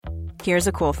Here's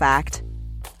a cool fact.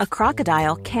 A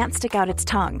crocodile can't stick out its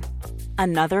tongue.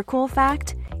 Another cool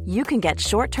fact, you can get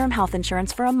short-term health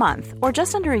insurance for a month or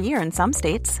just under a year in some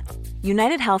states.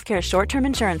 United Healthcare short-term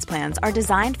insurance plans are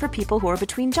designed for people who are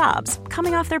between jobs,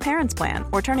 coming off their parents' plan,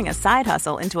 or turning a side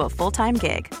hustle into a full-time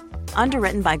gig.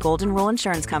 Underwritten by Golden Rule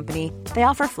Insurance Company, they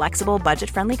offer flexible,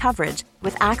 budget-friendly coverage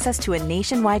with access to a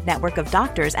nationwide network of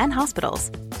doctors and hospitals.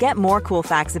 Get more cool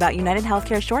facts about United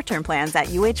Healthcare short-term plans at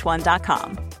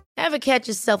uh1.com. Ever catch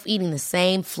yourself eating the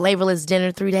same flavorless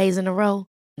dinner 3 days in a row?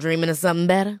 Dreaming of something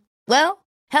better? Well,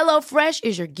 HelloFresh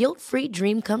is your guilt-free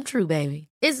dream come true, baby.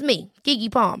 It's me,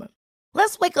 Keke Palmer.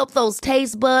 Let's wake up those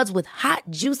taste buds with hot,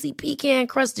 juicy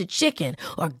pecan-crusted chicken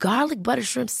or garlic butter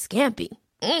shrimp scampi.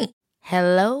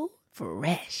 Hello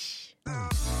Fresh.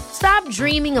 Stop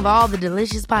dreaming of all the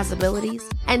delicious possibilities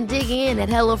and dig in at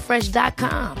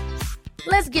HelloFresh.com.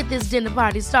 Let's get this dinner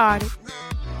party started.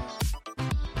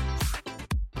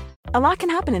 A lot can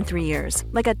happen in 3 years,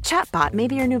 like a chatbot may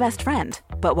be your new best friend.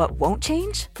 But what won't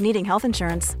change? Needing health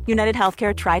insurance. United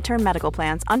Healthcare Tri-Term Medical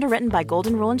Plans, underwritten by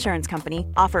Golden Rule Insurance Company,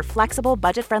 offer flexible,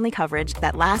 budget-friendly coverage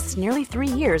that lasts nearly 3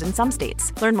 years in some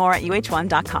states. Learn more at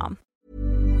uh1.com.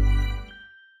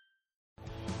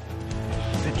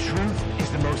 The truth is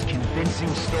the most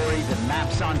convincing story that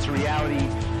maps onto reality,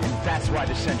 and that's why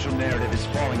the central narrative is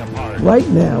falling apart. Right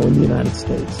now in the United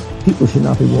States, people should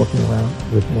not be walking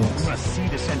around with masks. We must see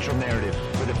the central narrative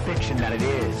for the fiction that it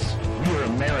is. We are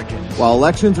Americans. While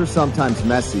elections are sometimes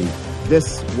messy,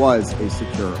 this was a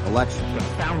secure election. The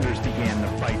founders began the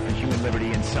fight for human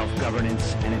liberty and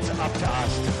self-governance, and it's up to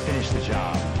us to finish the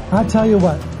job. I tell you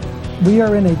what, we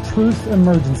are in a truth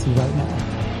emergency right now.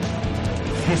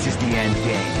 This is the end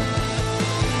game.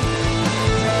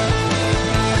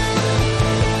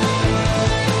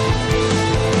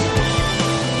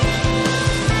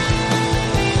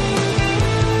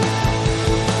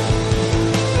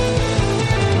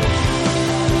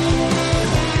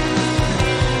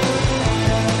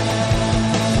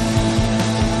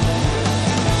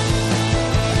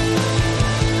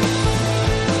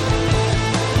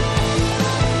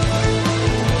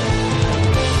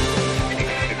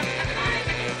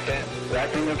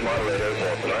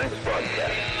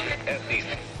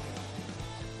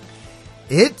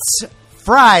 It's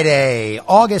Friday,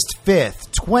 August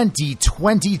 5th,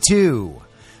 2022,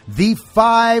 the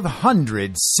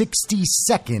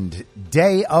 562nd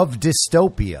day of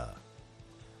dystopia.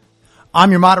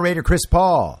 I'm your moderator, Chris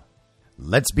Paul.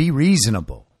 Let's be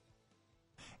reasonable.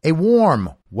 A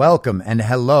warm welcome and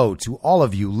hello to all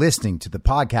of you listening to the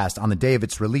podcast on the day of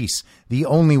its release. The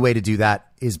only way to do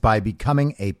that is by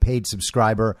becoming a paid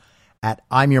subscriber at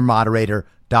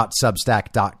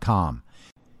imyourmoderator.substack.com.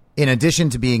 In addition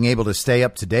to being able to stay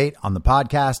up to date on the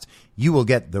podcast, you will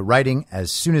get the writing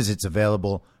as soon as it's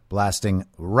available, blasting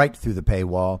right through the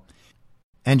paywall.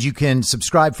 And you can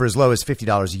subscribe for as low as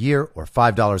 $50 a year or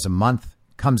 $5 a month.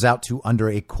 Comes out to under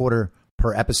a quarter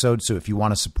per episode. So if you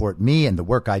want to support me and the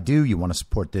work I do, you want to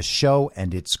support this show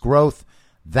and its growth,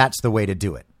 that's the way to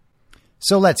do it.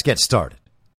 So let's get started.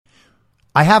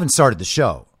 I haven't started the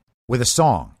show with a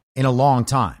song in a long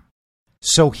time.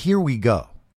 So here we go.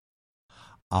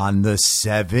 On the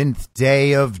 7th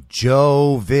day of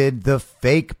Jovid, the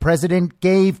fake president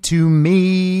gave to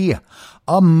me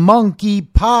a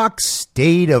monkeypox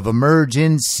state of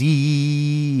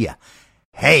emergency.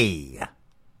 Hey,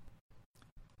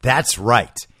 that's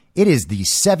right. It is the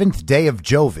 7th day of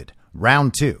Jovid,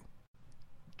 round 2.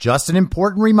 Just an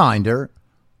important reminder,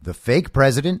 the fake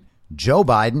president, Joe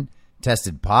Biden,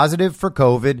 tested positive for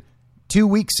COVID 2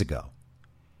 weeks ago.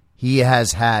 He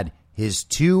has had his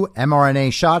 2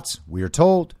 mRNA shots, we are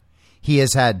told. He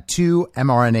has had 2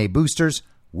 mRNA boosters,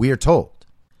 we are told.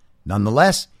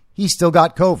 Nonetheless, he still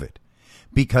got COVID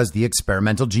because the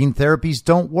experimental gene therapies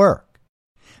don't work.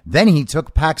 Then he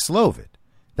took Paxlovid.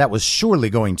 That was surely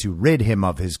going to rid him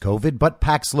of his COVID, but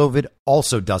Paxlovid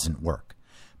also doesn't work.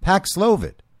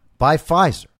 Paxlovid by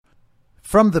Pfizer,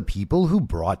 from the people who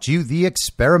brought you the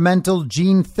experimental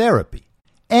gene therapy.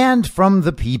 And from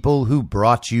the people who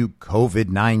brought you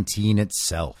COVID-19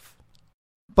 itself.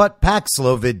 But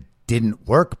Paxlovid didn't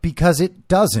work because it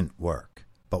doesn't work.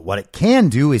 But what it can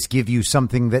do is give you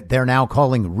something that they're now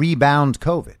calling rebound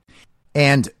COVID.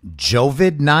 And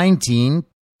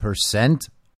Jovid-19%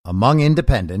 among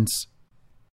independents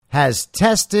has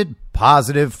tested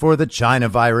positive for the China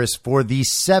virus for the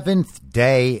 7th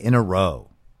day in a row.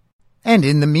 And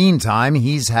in the meantime,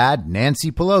 he's had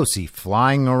Nancy Pelosi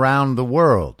flying around the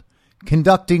world,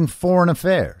 conducting foreign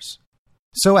affairs.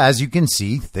 So as you can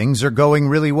see, things are going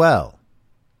really well.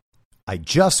 I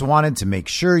just wanted to make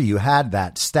sure you had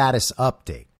that status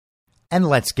update. And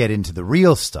let's get into the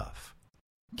real stuff.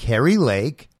 Kari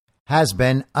Lake has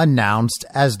been announced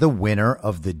as the winner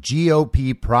of the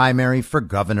GOP primary for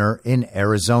governor in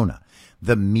Arizona.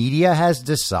 The media has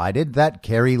decided that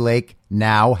Kari Lake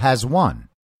now has won.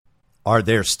 Are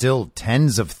there still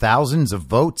tens of thousands of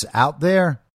votes out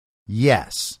there?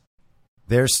 Yes.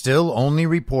 They're still only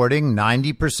reporting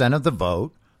 90% of the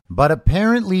vote, but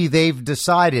apparently they've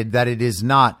decided that it is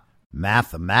not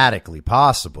mathematically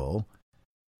possible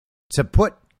to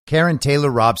put Karen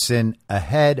Taylor Robson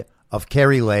ahead of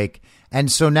Kari Lake,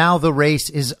 and so now the race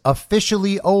is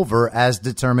officially over as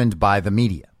determined by the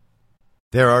media.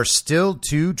 There are still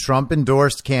 2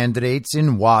 Trump-endorsed candidates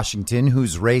in Washington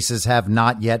whose races have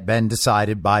not yet been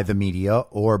decided by the media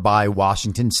or by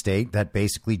Washington State. That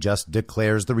basically just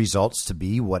declares the results to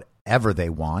be whatever they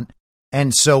want.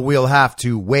 And so we'll have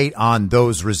to wait on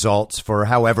those results for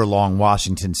however long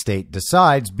Washington State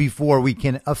decides before we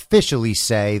can officially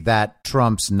say that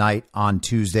Trump's night on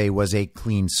Tuesday was a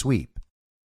clean sweep.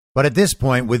 But at this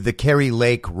point, with the Kari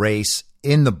Lake race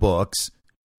in the books,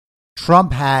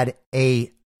 Trump had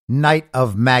a night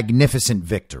of magnificent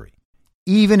victory.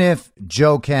 Even if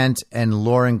Joe Kent and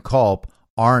Lauren Culp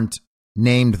aren't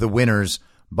named the winners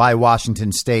by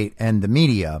Washington State and the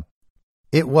media,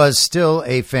 it was still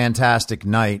a fantastic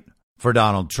night for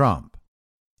Donald Trump.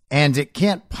 And it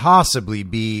can't possibly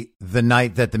be the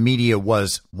night that the media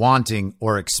was wanting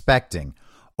or expecting.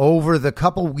 Over the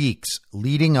couple weeks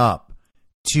leading up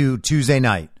to Tuesday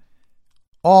night,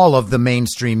 all of the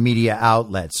mainstream media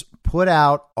outlets put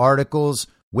out articles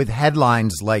with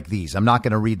headlines like these. I'm not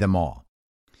going to read them all.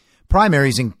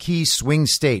 Primaries in key swing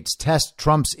states test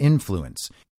Trump's influence.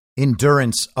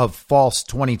 Endurance of false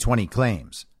 2020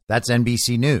 claims. That's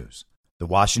NBC News. The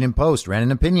Washington Post ran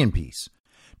an opinion piece.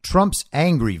 Trump's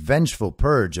angry, vengeful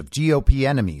purge of GOP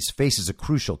enemies faces a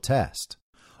crucial test.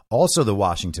 Also the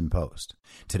Washington Post.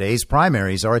 Today's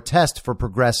primaries are a test for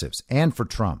progressives and for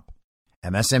Trump.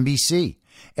 MSNBC.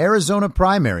 Arizona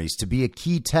primaries to be a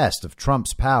key test of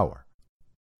Trump's power.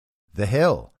 The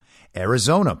Hill.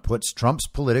 Arizona puts Trump's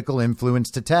political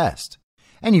influence to test.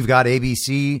 And you've got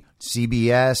ABC,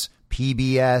 CBS,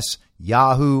 PBS,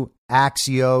 Yahoo,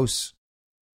 Axios.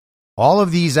 All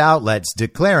of these outlets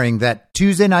declaring that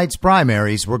Tuesday night's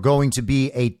primaries were going to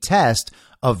be a test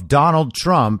of Donald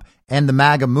Trump and the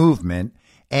MAGA movement.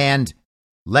 And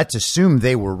let's assume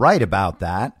they were right about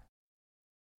that.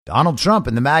 Donald Trump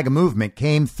and the MAGA movement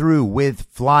came through with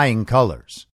flying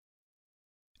colors.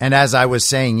 And as I was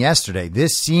saying yesterday,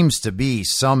 this seems to be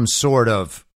some sort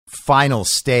of final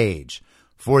stage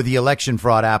for the election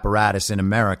fraud apparatus in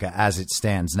America as it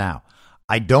stands now.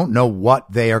 I don't know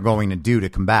what they are going to do to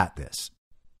combat this,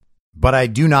 but I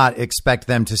do not expect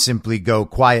them to simply go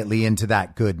quietly into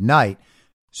that good night.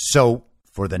 So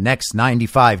for the next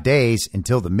 95 days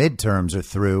until the midterms are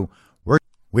through,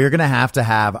 we're going to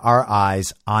have our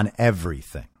eyes on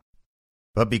everything.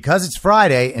 But because it's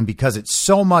Friday and because it's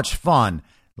so much fun,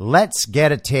 let's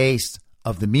get a taste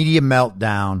of the media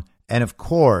meltdown. And of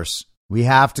course, we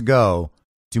have to go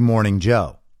to Morning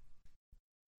Joe.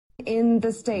 In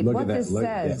the state, look what at that, this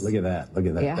says. Look at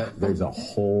that. Yeah. There's a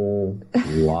whole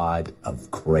lot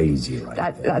of crazy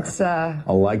That's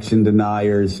election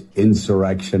deniers,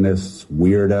 insurrectionists,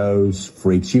 weirdos,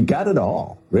 freaks. You've got it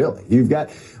all, really. You've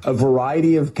got a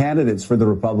variety of candidates for the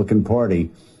Republican Party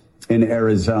in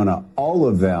Arizona, all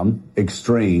of them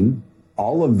extreme,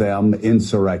 all of them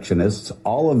insurrectionists,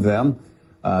 all of them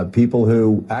people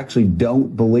who actually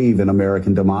don't believe in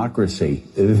American democracy.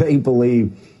 They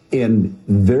believe in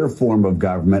their form of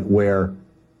government where,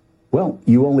 well,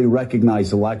 you only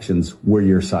recognize elections where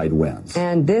your side wins.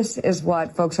 And this is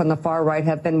what folks on the far right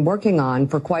have been working on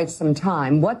for quite some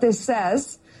time. What this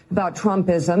says about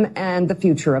Trumpism and the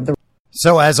future of the...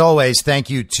 So as always, thank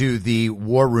you to the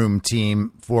War Room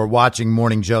team for watching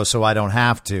Morning Joe so I don't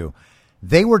have to.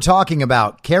 They were talking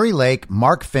about Kari Lake,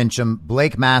 Mark Fincham,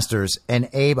 Blake Masters, and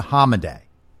Abe Hamadeh.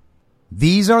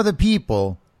 These are the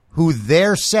people who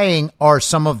they're saying are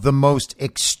some of the most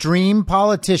extreme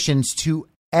politicians to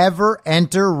ever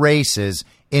enter races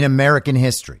in American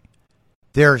history.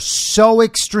 They're so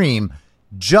extreme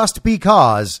just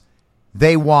because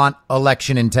they want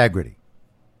election integrity.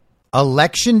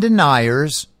 Election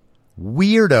deniers,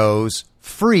 weirdos,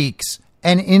 freaks,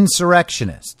 and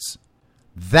insurrectionists.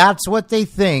 That's what they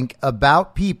think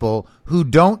about people who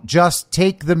don't just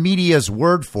take the media's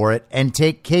word for it and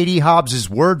take Katie Hobbs's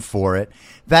word for it,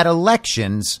 that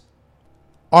elections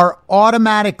are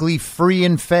automatically free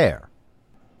and fair.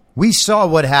 We saw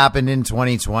what happened in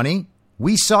 2020.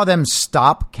 We saw them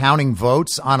stop counting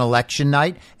votes on election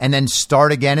night and then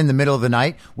start again in the middle of the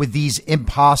night with these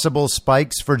impossible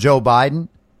spikes for Joe Biden.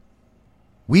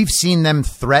 We've seen them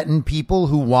threaten people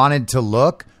who wanted to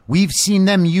look. We've seen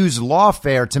them use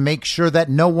lawfare to make sure that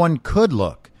no one could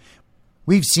look.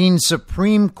 We've seen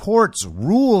Supreme Courts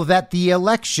rule that the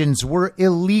elections were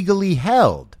illegally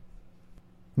held.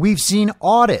 We've seen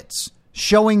audits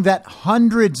showing that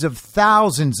hundreds of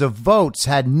thousands of votes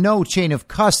had no chain of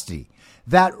custody,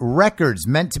 that records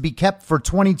meant to be kept for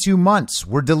 22 months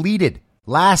were deleted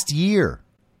last year.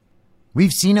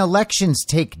 We've seen elections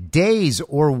take days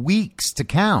or weeks to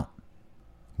count.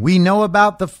 We know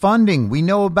about the funding. We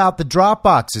know about the drop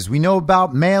boxes. We know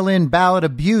about mail-in ballot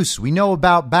abuse. We know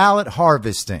about ballot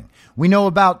harvesting. We know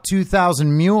about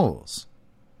 2,000 mules.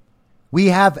 We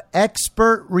have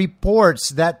expert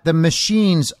reports that the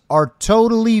machines are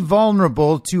totally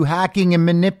vulnerable to hacking and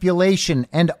manipulation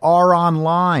and are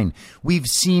online. We've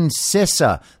seen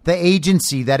CISA, the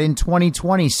agency that in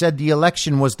 2020 said the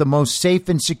election was the most safe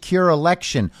and secure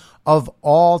election of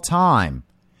all time,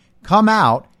 come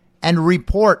out and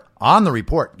report on the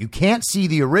report. You can't see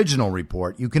the original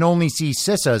report. You can only see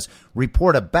CISA's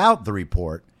report about the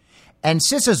report. And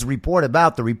CISA's report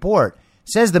about the report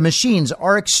says the machines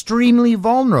are extremely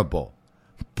vulnerable,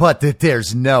 but that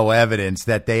there's no evidence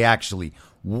that they actually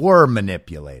were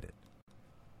manipulated.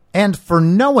 And for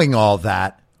knowing all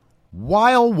that,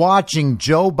 while watching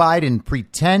Joe Biden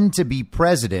pretend to be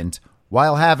president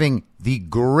while having the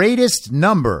greatest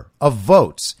number of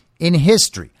votes in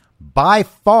history by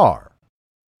far,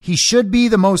 he should be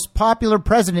the most popular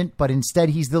president, but instead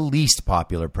he's the least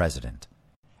popular president.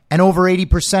 And over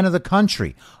 80% of the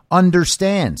country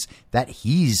understands that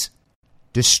he's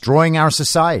destroying our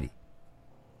society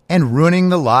and ruining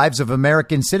the lives of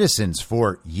American citizens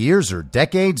for years or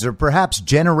decades or perhaps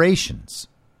generations.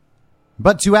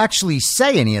 But to actually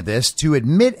say any of this, to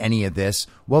admit any of this,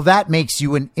 well, that makes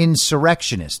you an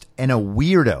insurrectionist and a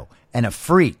weirdo and a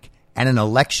freak and an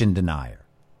election denier.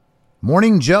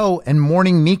 Morning Joe and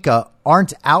Morning Mika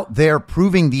aren't out there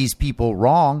proving these people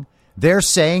wrong. They're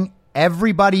saying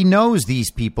everybody knows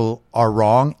these people are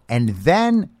wrong, and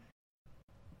then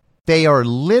they are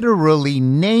literally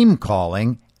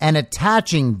name-calling and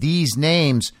attaching these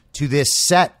names to this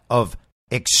set of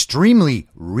extremely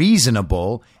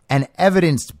reasonable and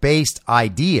evidence-based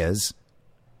ideas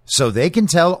so they can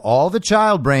tell all the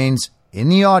child brains in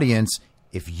the audience,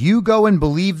 if you go and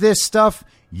believe this stuff,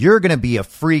 you're going to be a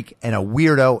freak and a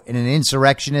weirdo and an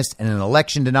insurrectionist and an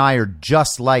election denier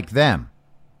just like them.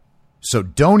 So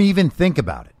don't even think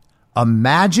about it.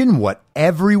 Imagine what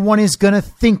everyone is going to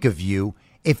think of you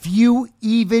if you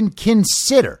even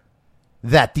consider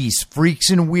that these freaks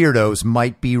and weirdos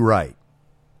might be right.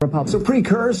 So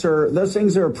precursor, those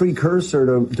things are a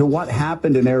precursor to what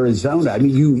happened in Arizona. I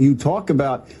mean, you talk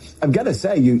about, I've got to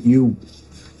say, you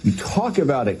talk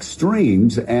about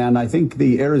extremes, and I think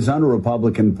the Arizona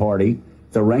Republican Party,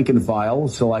 the rank and file,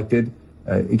 selected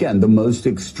again, the most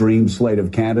extreme slate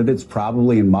of candidates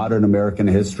probably in modern American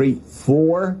history.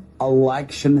 4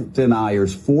 election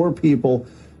deniers, 4 people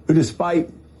who, despite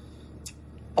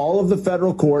all of the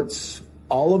federal courts,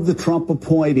 all of the Trump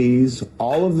appointees,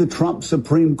 all of the Trump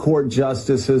Supreme Court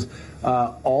justices,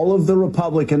 all of the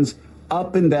Republicans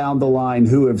up and down the line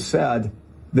who have said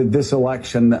that this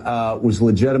election was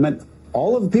legitimate,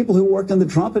 all of the people who worked in the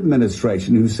Trump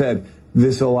administration who said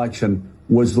this election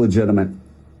was legitimate.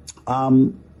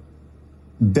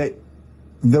 That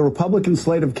the Republican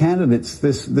slate of candidates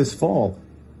this fall,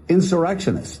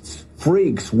 insurrectionists,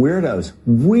 freaks, weirdos,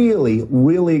 really,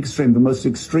 really extreme, the most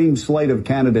extreme slate of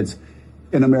candidates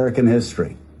in American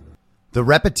history. The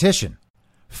repetition: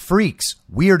 freaks,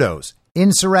 weirdos,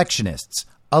 insurrectionists,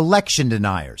 election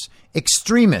deniers,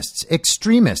 extremists,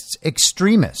 extremists,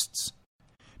 extremists.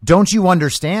 Don't you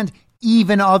understand?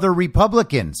 Even other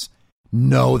Republicans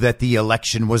know that the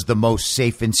election was the most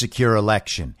safe and secure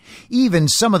election. Even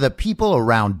some of the people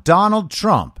around Donald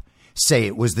Trump say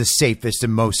it was the safest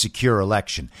and most secure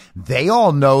election. They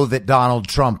all know that Donald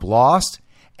Trump lost.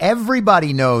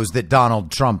 Everybody knows that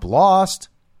Donald Trump lost.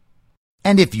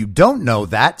 And if you don't know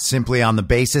that, simply on the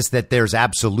basis that there's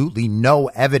absolutely no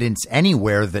evidence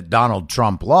anywhere that Donald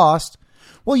Trump lost,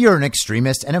 well, you're an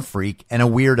extremist and a freak and a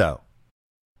weirdo.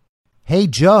 Hey,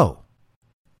 Joe,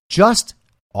 just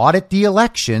audit the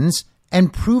elections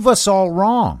and prove us all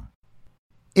wrong.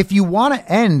 If you want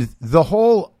to end the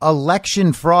whole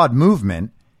election fraud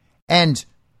movement and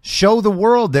show the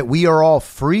world that we are all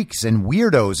freaks and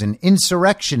weirdos and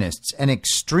insurrectionists and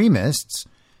extremists,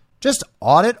 just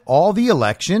audit all the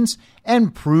elections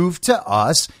and prove to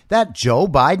us that Joe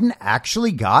Biden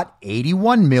actually got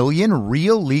 81 million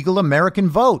real legal American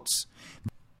votes.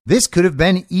 This could have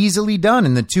been easily done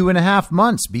in the 2.5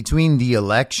 months between the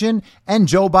election and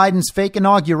Joe Biden's fake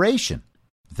inauguration.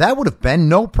 That would have been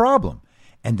no problem.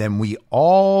 And then we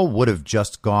all would have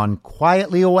just gone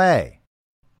quietly away.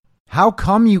 How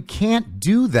come you can't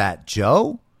do that,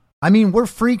 Joe? I mean, we're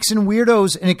freaks and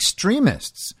weirdos and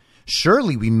extremists.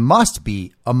 Surely we must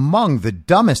be among the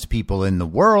dumbest people in the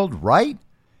world, right?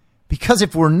 Because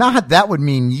if we're not, that would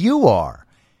mean you are.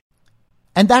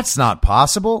 And that's not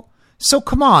possible. So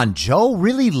come on, Joe,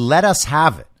 really let us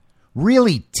have it.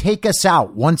 Really take us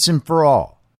out once and for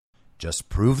all. Just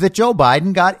prove that Joe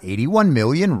Biden got 81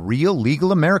 million real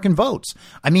legal American votes.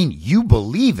 I mean, you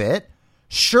believe it.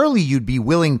 Surely you'd be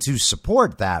willing to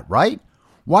support that, right?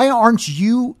 Why aren't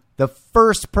you the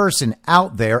first person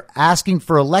out there asking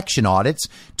for election audits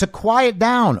to quiet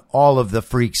down all of the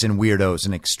freaks and weirdos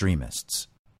and extremists?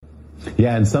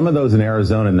 Yeah, and some of those in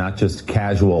Arizona, not just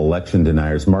casual election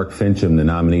deniers. Mark Fincham, the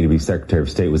nominee to be Secretary of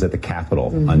State, was at the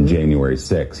Capitol on January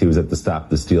 6th. He was at the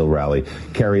Stop the Steal rally.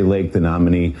 Carrie Lake, the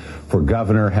nominee for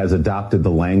governor, has adopted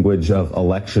the language of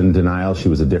election denial. She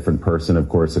was a different person, of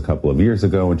course, a couple of years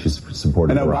ago when she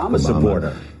supported an Barack Obama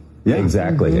supporter. Yeah,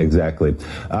 exactly.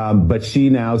 But she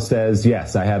now says,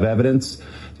 yes, I have evidence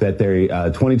that the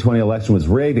 2020 election was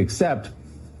rigged, except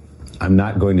I'm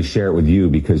not going to share it with you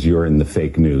because you're in the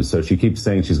fake news. So she keeps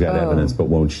saying she's got evidence but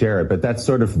won't share it. But that's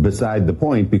sort of beside the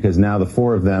point, because now the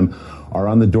four of them are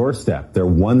on the doorstep. They're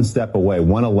one step away,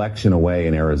 one election away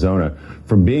in Arizona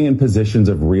from being in positions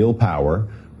of real power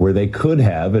where they could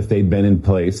have, if they'd been in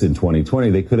place in 2020,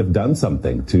 they could have done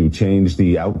something to change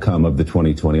the outcome of the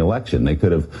 2020 election. They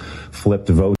could have flipped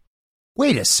votes.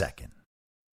 Wait a second.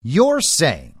 You're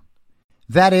saying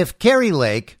that if Carrie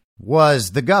Lake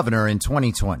was the governor in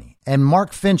 2020 and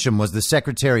Mark Fincham was the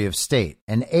Secretary of State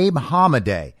and Abe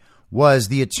Hamadeh was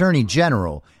the Attorney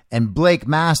General and Blake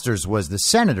Masters was the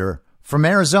senator from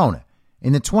Arizona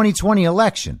in the 2020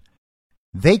 election,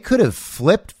 they could have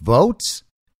flipped votes?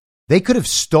 They could have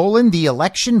stolen the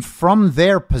election from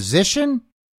their position?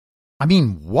 I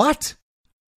mean, what?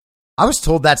 I was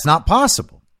told that's not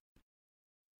possible.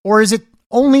 Or is it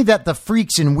only that the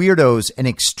freaks and weirdos and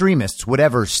extremists would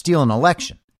ever steal an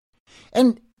election?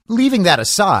 And leaving that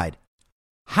aside,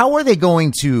 how are they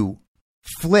going to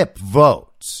flip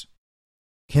votes?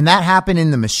 Can that happen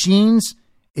in the machines?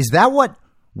 Is that what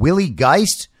Willie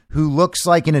Geist, who looks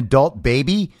like an adult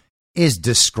baby, is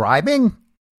describing?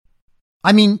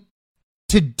 I mean,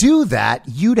 to do that,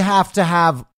 you'd have to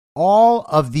have all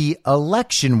of the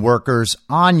election workers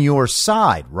on your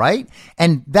side, right?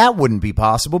 And that wouldn't be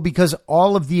possible because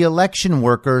all of the election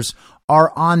workers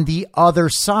are on the other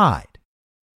side.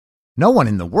 No one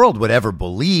in the world would ever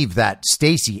believe that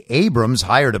Stacey Abrams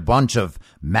hired a bunch of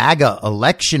MAGA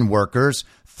election workers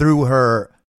through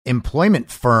her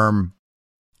employment firm,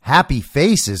 Happy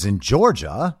Faces in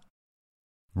Georgia.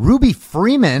 Ruby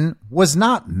Freeman was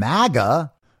not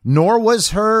MAGA, nor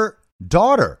was her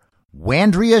daughter,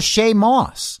 Wandrea Shea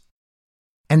Moss.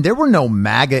 And there were no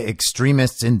MAGA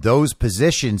extremists in those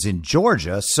positions in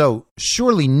Georgia, so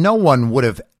surely no one would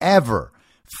have ever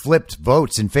flipped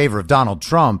votes in favor of Donald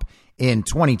Trump in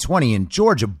 2020 in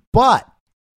Georgia. But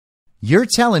you're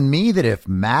telling me that if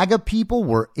MAGA people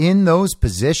were in those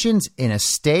positions in a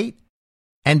state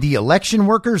and the election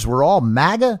workers were all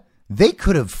MAGA, they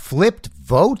could have flipped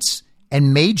votes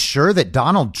and made sure that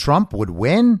Donald Trump would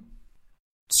win?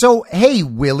 So, hey,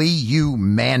 Willie, you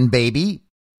man baby,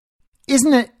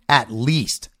 isn't it at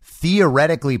least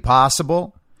theoretically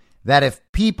possible that if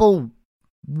people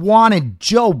wanted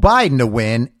Joe Biden to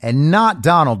win and not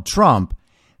Donald Trump,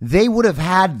 they would have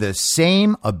had the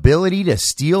same ability to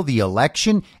steal the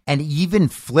election and even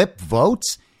flip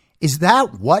votes? Is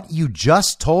that what you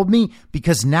just told me?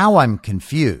 Because now I'm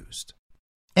confused.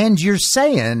 And you're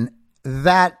saying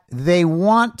that they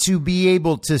want to be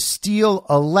able to steal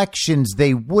elections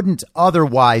they wouldn't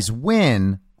otherwise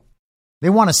win. They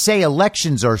want to say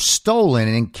elections are stolen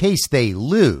in case they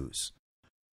lose.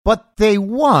 But they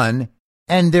won,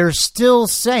 and they're still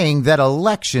saying that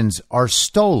elections are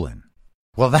stolen.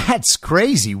 Well, that's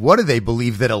crazy. What do they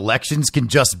believe, that elections can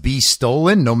just be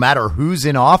stolen no matter who's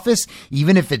in office,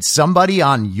 even if it's somebody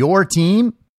on your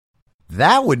team?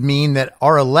 That would mean that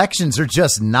our elections are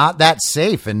just not that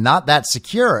safe and not that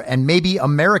secure. And maybe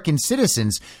American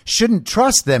citizens shouldn't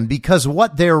trust them because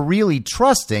what they're really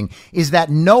trusting is that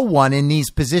no one in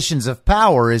these positions of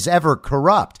power is ever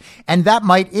corrupt. And that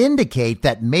might indicate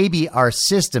that maybe our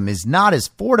system is not as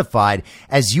fortified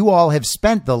as you all have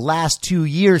spent the last 2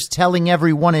 years telling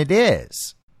everyone it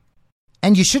is.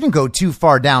 And you shouldn't go too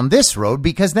far down this road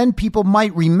because then people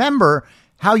might remember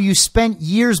how you spent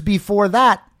years before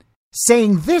that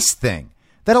saying this thing,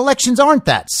 that elections aren't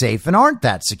that safe and aren't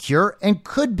that secure and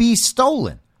could be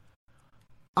stolen.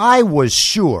 I was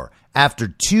sure after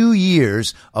 2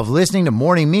 years of listening to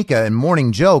Morning Mika and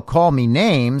Morning Joe call me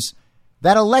names,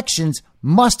 that elections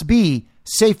must be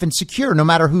safe and secure no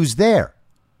matter who's there.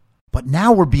 But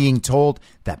now we're being told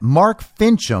that Mark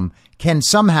Fincham can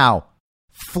somehow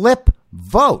flip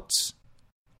votes.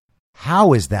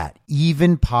 How is that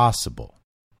even possible?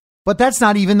 But that's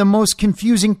not even the most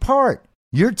confusing part.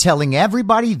 You're telling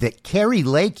everybody that Kari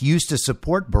Lake used to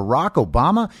support Barack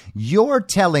Obama? You're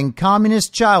telling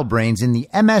communist child brains in the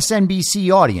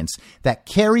MSNBC audience that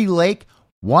Kari Lake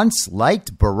once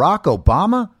liked Barack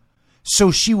Obama?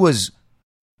 So she was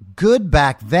good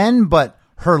back then, but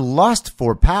her lust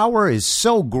for power is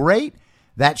so great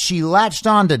that she latched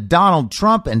on to Donald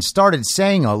Trump and started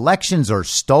saying elections are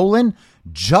stolen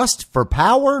just for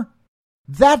power?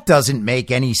 That doesn't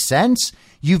make any sense.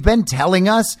 You've been telling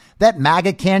us that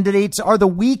MAGA candidates are the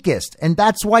weakest, and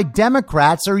that's why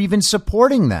Democrats are even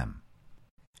supporting them.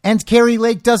 And Kari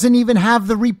Lake doesn't even have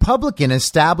the Republican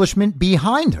establishment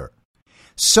behind her.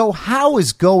 So how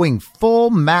is going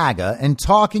full MAGA and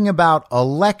talking about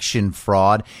election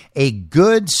fraud a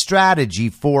good strategy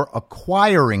for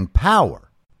acquiring power?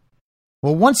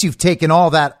 Well, once you've taken all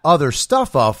that other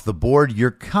stuff off the board, you're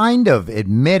kind of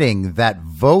admitting that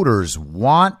voters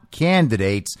want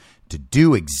candidates to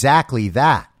do exactly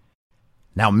that.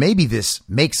 Now, maybe this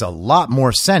makes a lot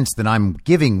more sense than I'm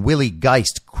giving Willie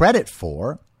Geist credit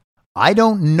for. I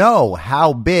don't know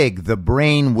how big the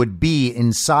brain would be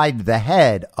inside the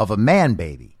head of a man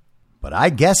baby, but I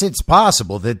guess it's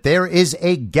possible that there is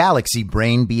a galaxy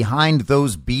brain behind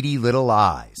those beady little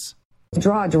eyes.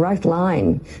 Draw a direct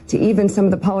line to even some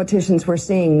of the politicians we're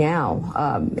seeing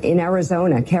now in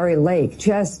Arizona, Kari Lake,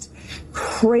 just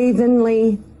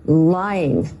cravenly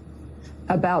lying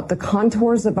about the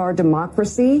contours of our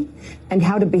democracy and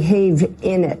how to behave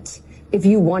in it if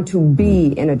you want to be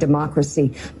in a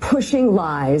democracy, pushing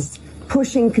lies,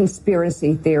 pushing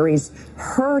conspiracy theories,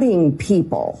 hurting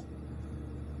people,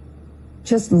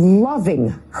 just loving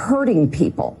hurting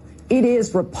people. It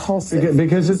is repulsive.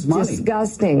 Because it's money.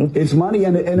 Disgusting. It's money,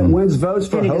 and it wins votes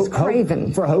for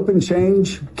hope and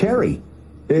change. Kari.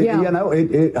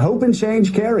 Hope and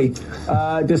Change Kari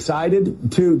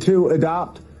decided to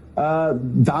adopt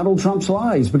Donald Trump's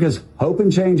lies, because Hope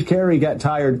and Change Kari got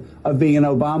tired of being an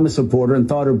Obama supporter and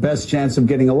thought her best chance of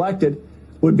getting elected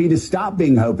would be to stop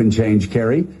being Hope and Change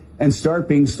Kari and start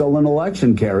being stolen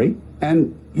election Kari.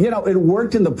 And, it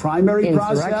worked in the primary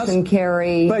process. Insurrection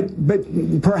Kari.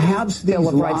 But perhaps these Bill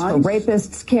of Rights for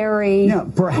Rapists Kari. Yeah,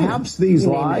 perhaps these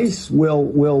lies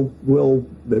will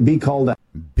be called out.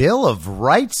 Bill of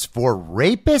Rights for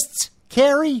Rapists,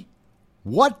 Kari?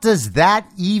 What does that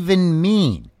even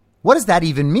mean? What does that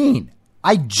even mean?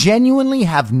 I genuinely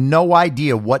have no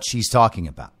idea what she's talking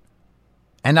about.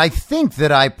 And I think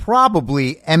that I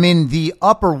probably am in the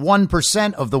upper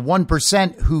 1% of the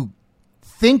 1% who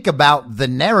think about the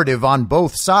narrative on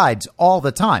both sides all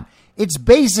the time. It's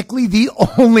basically the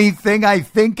only thing I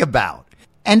think about.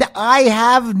 And I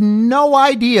have no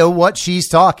idea what she's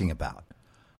talking about.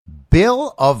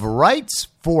 Bill of Rights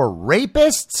for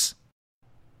Rapists?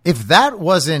 If that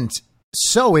wasn't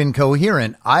so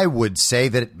incoherent, I would say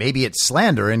that maybe it's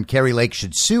slander and Kari Lake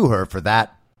should sue her for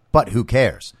that, but who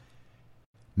cares?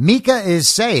 Mika is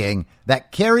saying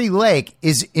that Kari Lake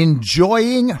is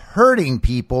enjoying hurting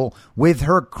people with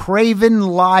her craven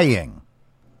lying.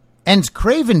 And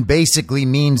craven basically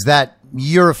means that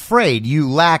you're afraid, you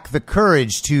lack the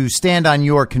courage to stand on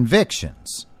your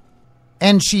convictions.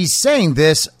 And she's saying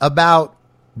this about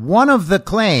one of the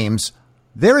claims.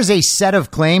 There is a set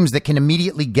of claims that can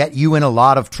immediately get you in a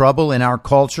lot of trouble in our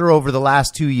culture over the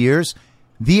last 2 years.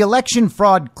 The election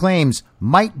fraud claims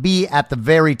might be at the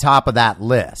very top of that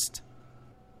list.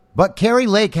 But Kari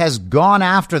Lake has gone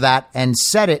after that and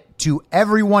said it to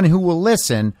everyone who will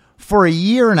listen for 1.5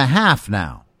 years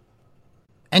now.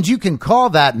 And you can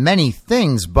call that many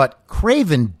things, but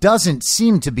craven doesn't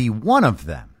seem to be one of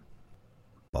them.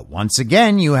 But once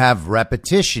again, you have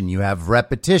repetition, you have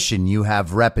repetition, you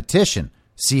have repetition.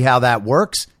 See how that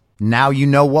works? Now you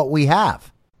know what we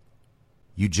have.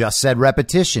 You just said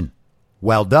repetition.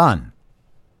 Well done.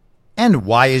 And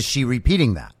why is she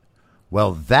repeating that?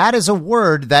 Well, that is a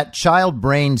word that child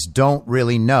brains don't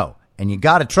really know. And you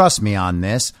got to trust me on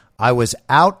this. I was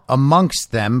out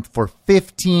amongst them for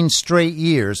 15 straight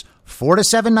years, 4 to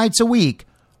 7 nights a week,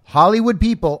 Hollywood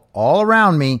people all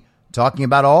around me talking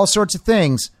about all sorts of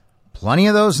things. Plenty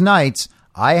of those nights,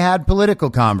 I had political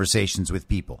conversations with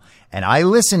people, and I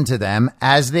listened to them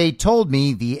as they told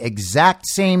me the exact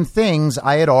same things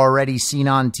I had already seen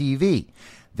on TV.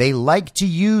 They like to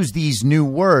use these new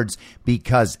words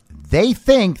because they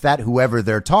think that whoever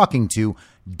they're talking to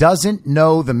doesn't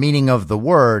know the meaning of the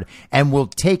word and will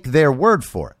take their word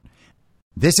for it.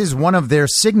 This is one of their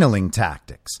signaling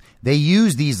tactics. They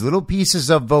use these little pieces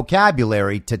of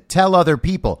vocabulary to tell other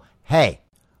people, hey,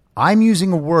 I'm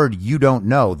using a word you don't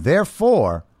know,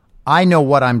 therefore, I know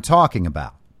what I'm talking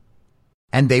about.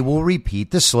 And they will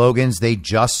repeat the slogans they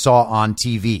just saw on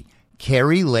TV.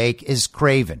 Carrie Lake is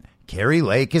craven. Carrie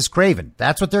Lake is craven.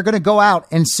 That's what they're going to go out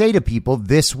and say to people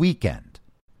this weekend.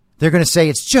 They're going to say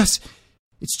it's just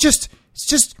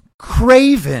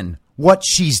craven what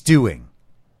she's doing.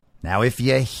 Now, if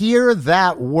you hear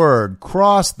that word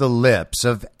cross the lips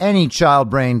of any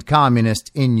child-brained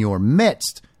communist in your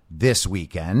midst this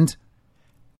weekend,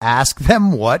 ask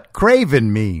them what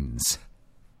craven means.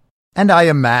 And I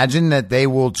imagine that they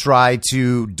will try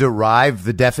to derive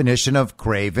the definition of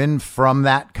craven from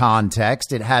that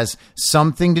context. It has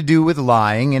something to do with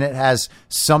lying, and it has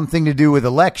something to do with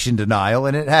election denial,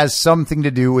 and it has something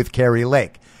to do with Carrie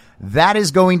Lake. That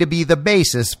is going to be the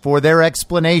basis for their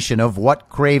explanation of what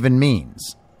craven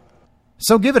means.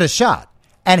 So give it a shot.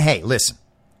 And hey, listen,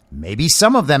 maybe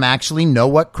some of them actually know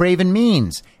what craven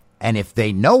means. And if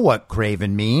they know what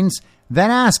craven means,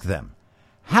 then ask them.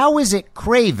 How is it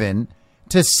craven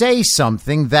to say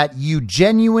something that you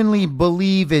genuinely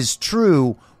believe is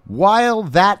true while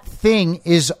that thing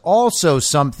is also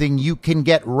something you can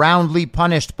get roundly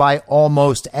punished by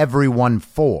almost everyone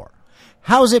for?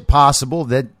 How is it possible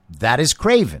that that is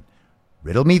craven?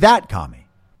 Riddle me that, commie.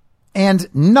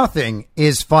 And nothing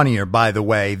is funnier, by the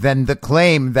way, than the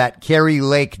claim that Carrie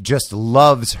Lake just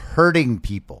loves hurting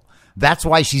people. That's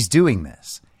why she's doing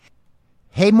this.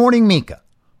 Hey, Morning Mika.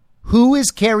 Who is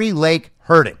Carrie Lake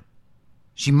hurting?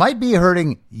 She might be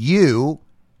hurting you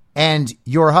and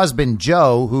your husband,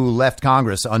 Joe, who left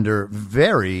Congress under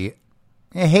very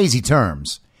hazy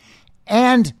terms.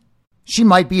 And she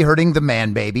might be hurting the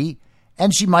man baby.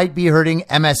 And she might be hurting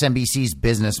MSNBC's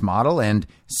business model and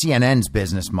CNN's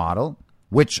business model,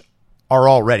 which are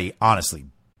already, honestly,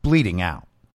 bleeding out.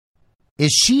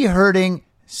 Is she hurting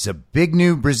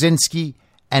Zbigniew Brzezinski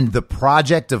and the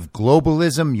project of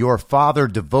globalism your father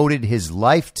devoted his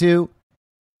life to?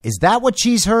 Is that what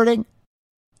she's hurting?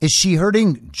 Is she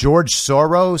hurting George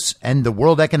Soros and the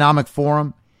World Economic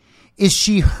Forum? Is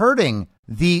she hurting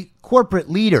the corporate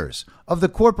leaders of the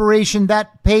corporation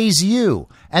that pays you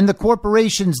and the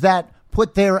corporations that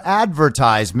put their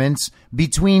advertisements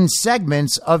between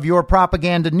segments of your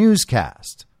propaganda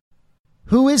newscast?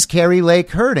 Who is Carrie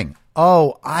Lake hurting?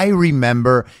 Oh, I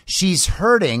remember. She's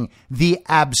hurting the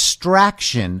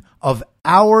abstraction of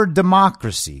our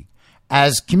democracy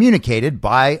as communicated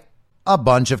by a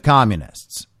bunch of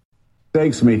communists.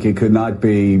 Stakes, Mika, could not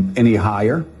be any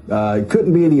higher. It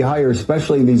couldn't be any higher,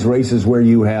 especially in these races where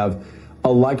you have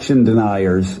election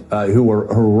deniers who are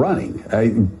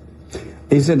running.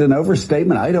 Is it an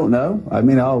overstatement? I don't know. I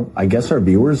mean, I guess our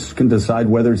viewers can decide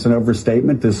whether it's an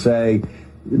overstatement to say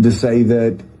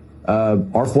that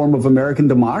our form of American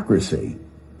democracy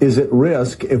is at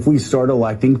risk if we start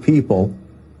electing people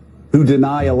who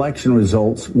deny election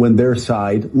results when their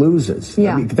side loses.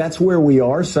 Yeah. I mean, that's where we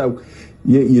are. So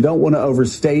you don't want to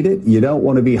overstate it. You don't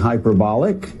want to be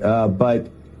hyperbolic, but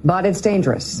it's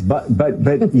dangerous.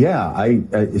 But yeah,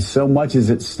 so much is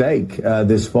at stake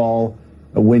this fall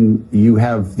when you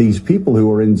have these people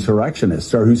who are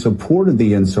insurrectionists or who supported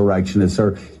the insurrectionists,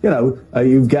 or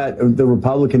you've got the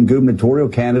Republican gubernatorial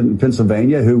candidate in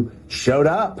Pennsylvania who showed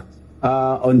up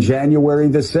on January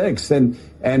the 6th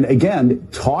and again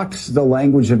talks the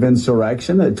language of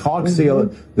insurrection. It talks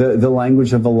the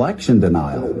language of election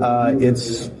denial.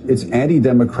 It's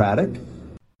anti-democratic.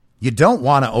 You don't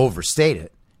want to overstate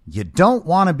it. You don't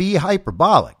want to be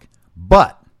hyperbolic,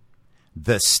 but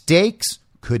the stakes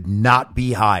could not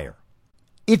be higher.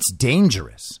 It's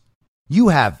dangerous. You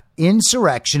have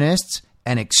insurrectionists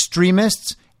and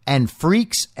extremists and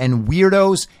freaks and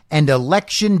weirdos and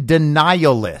election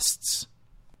denialists.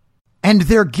 And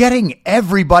they're getting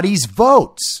everybody's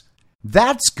votes.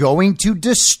 That's going to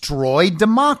destroy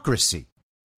democracy.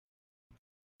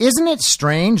 Isn't it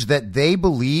strange that they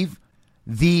believe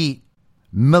the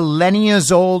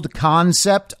millennia-old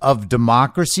concept of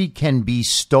democracy can be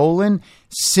stolen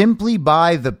simply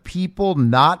by the people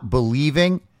not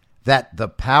believing that the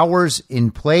powers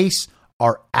in place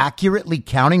are accurately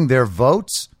counting their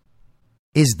votes?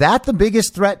 Is that the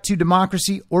biggest threat to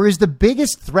democracy, or is the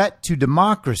biggest threat to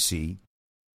democracy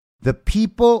the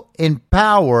people in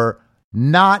power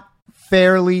not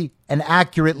fairly and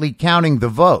accurately counting the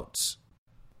votes?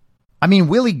 I mean,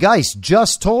 Willie Geist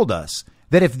just told us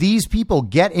that if these people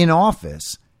get in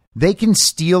office, they can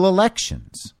steal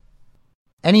elections.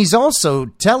 And he's also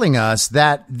telling us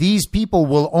that these people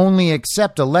will only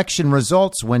accept election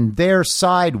results when their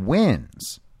side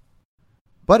wins.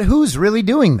 But who's really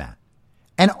doing that?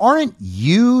 And aren't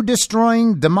you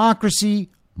destroying democracy,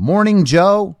 Morning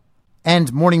Joe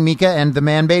and Morning Mika and the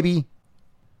Man Baby?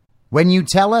 When you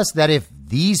tell us that if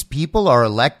these people are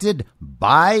elected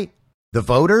by the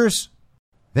voters,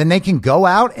 then they can go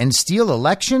out and steal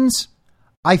elections?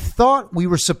 I thought we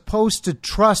were supposed to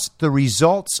trust the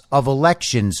results of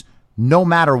elections no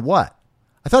matter what.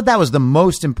 I thought that was the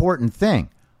most important thing.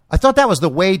 I thought that was the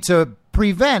way to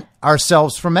prevent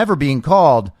ourselves from ever being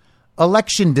called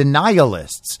election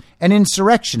denialists and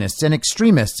insurrectionists and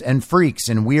extremists and freaks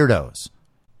and weirdos.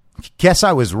 Guess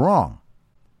I was wrong.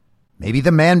 Maybe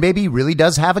the Man Baby really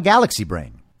does have a galaxy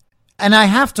brain. And I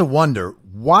have to wonder,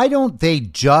 why don't they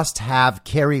just have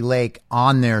Carrie Lake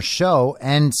on their show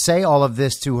and say all of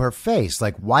this to her face?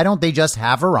 Like, why don't they just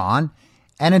have her on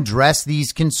and address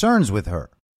these concerns with her?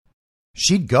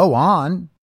 She'd go on.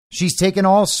 She's taken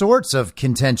all sorts of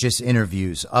contentious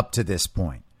interviews up to this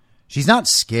point. She's not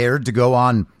scared to go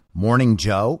on Morning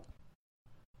Joe,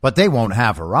 but they won't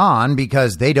have her on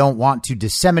because they don't want to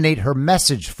disseminate her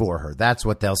message for her. That's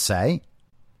what they'll say.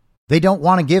 They don't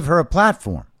want to give her a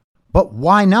platform. But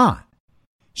why not?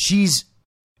 She's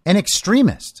an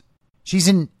extremist. She's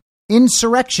an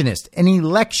insurrectionist, an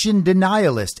election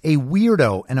denialist, a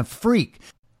weirdo, and a freak.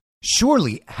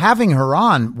 Surely having her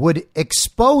on would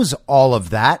expose all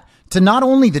of that to not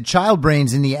only the child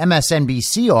brains in the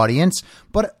MSNBC audience,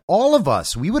 but all of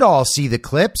us. We would all see the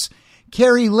clips.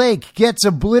 Carrie Lake gets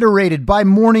obliterated by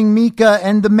Morning Mika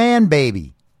and the Man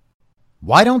Baby.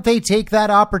 Why don't they take that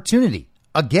opportunity?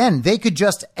 Again, they could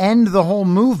just end the whole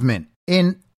movement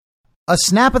in a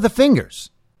snap of the fingers.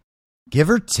 Give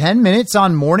her 10 minutes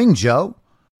on Morning Joe,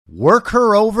 work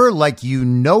her over like you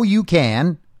know you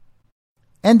can,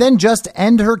 and then just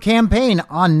end her campaign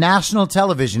on national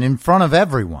television in front of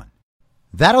everyone.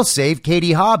 That'll save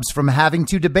Katie Hobbs from having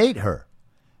to debate her.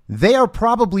 They are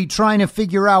probably trying to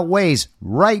figure out ways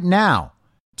right now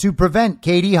to prevent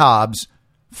Katie Hobbs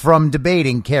from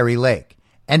debating Carrie Lake.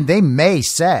 And they may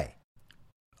say,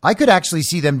 I could actually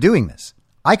see them doing this.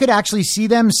 I could actually see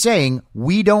them saying,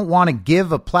 we don't want to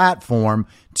give a platform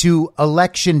to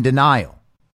election denial.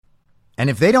 And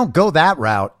if they don't go that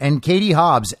route and Katie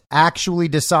Hobbs actually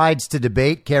decides to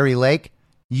debate Carrie Lake,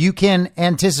 you can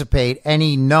anticipate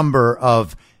any number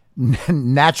of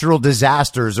natural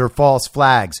disasters or false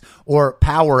flags or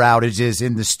power outages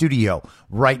in the studio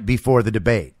right before the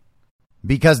debate.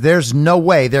 Because there's no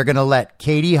way they're going to let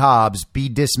Katie Hobbs be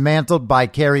dismantled by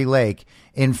Carrie Lake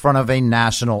in front of a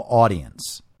national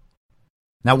audience.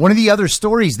 Now, one of the other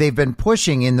stories they've been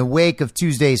pushing in the wake of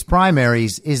Tuesday's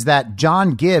primaries is that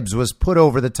John Gibbs was put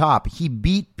over the top. He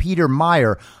beat Peter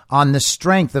Meyer on the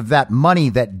strength of that money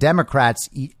that Democrats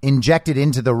injected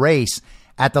into the race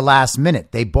at the last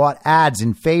minute. They bought ads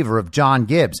in favor of John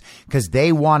Gibbs because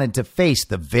they wanted to face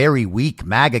the very weak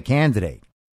MAGA candidate.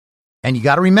 And you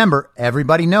got to remember,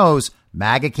 everybody knows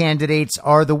MAGA candidates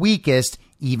are the weakest,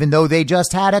 even though they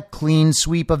just had a clean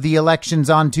sweep of the elections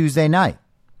on Tuesday night.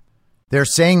 They're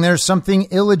saying there's something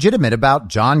illegitimate about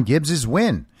John Gibbs's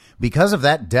win because of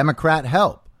that Democrat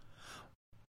help.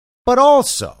 But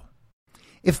also,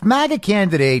 if MAGA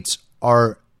candidates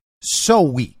are so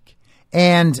weak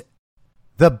and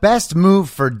the best move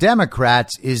for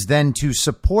Democrats is then to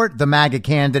support the MAGA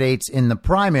candidates in the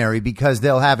primary because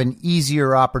they'll have an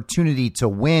easier opportunity to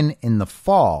win in the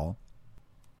fall,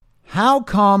 how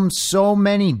come so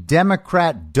many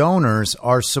Democrat donors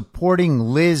are supporting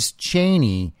Liz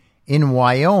Cheney in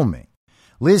Wyoming?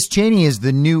 Liz Cheney is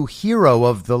the new hero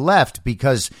of the left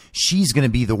because she's going to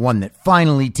be the one that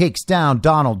finally takes down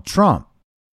Donald Trump.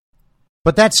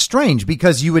 But that's strange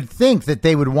because you would think that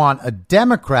they would want a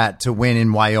Democrat to win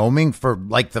in Wyoming for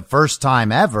like the first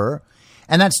time ever.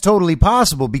 And that's totally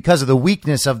possible because of the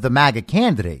weakness of the MAGA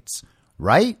candidates,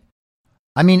 right?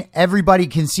 I mean, everybody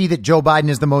can see that Joe Biden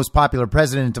is the most popular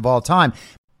president of all time.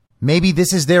 Maybe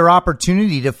this is their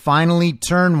opportunity to finally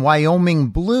turn Wyoming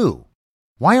blue.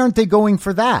 Why aren't they going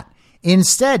for that?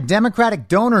 Instead, Democratic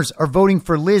donors are voting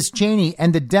for Liz Cheney,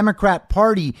 and the Democrat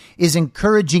Party is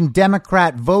encouraging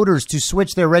Democrat voters to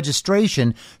switch their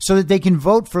registration so that they can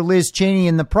vote for Liz Cheney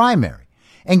in the primary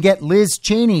and get Liz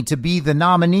Cheney to be the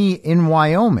nominee in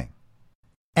Wyoming.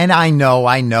 And I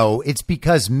know, it's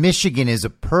because Michigan is a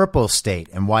purple state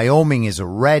and Wyoming is a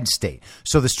red state.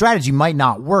 So the strategy might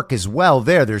not work as well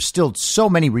there. There's still so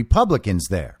many Republicans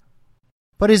there.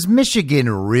 But is Michigan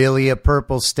really a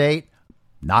purple state?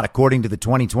 Not according to the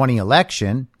 2020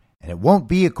 election, and it won't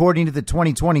be according to the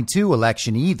 2022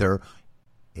 election either,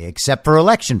 except for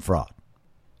election fraud.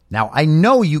 Now, I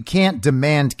know you can't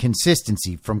demand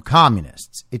consistency from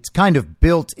communists. It's kind of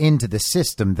built into the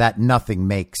system that nothing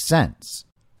makes sense.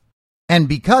 And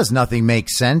because nothing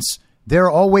makes sense, they're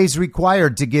always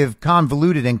required to give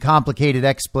convoluted and complicated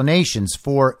explanations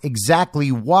for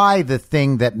exactly why the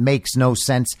thing that makes no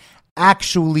sense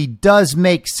actually does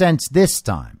make sense this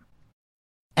time.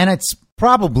 And it's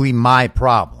probably my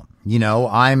problem. You know,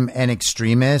 I'm an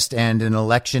extremist and an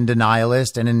election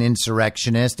denialist and an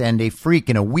insurrectionist and a freak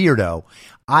and a weirdo.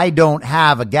 I don't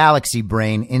have a galaxy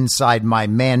brain inside my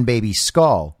man-baby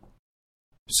skull.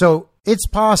 So it's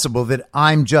possible that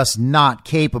I'm just not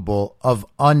capable of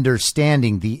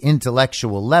understanding the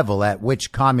intellectual level at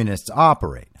which communists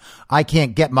operate. I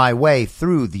can't get my way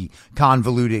through the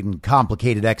convoluted and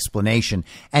complicated explanation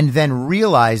and then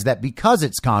realize that because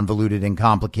it's convoluted and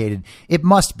complicated, it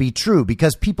must be true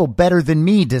because people better than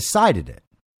me decided it.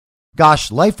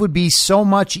 Gosh, life would be so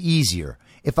much easier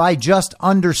if I just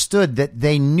understood that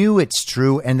they knew it's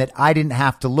true and that I didn't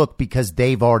have to look because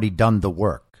they've already done the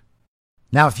work.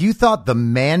 Now, if you thought the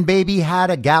man baby had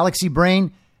a galaxy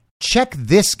brain, check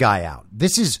this guy out.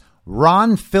 This is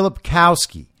Ron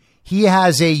Filipkowski. He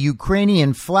has a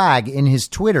Ukrainian flag in his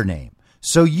Twitter name,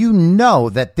 so you know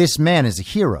that this man is a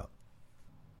hero.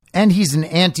 And he's an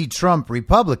anti-Trump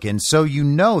Republican, so you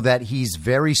know that he's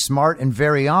very smart and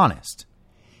very honest.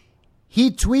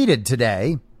 He tweeted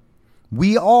today,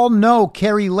 "We all know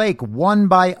Kari Lake won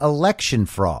by election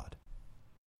fraud."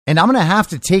 And I'm going to have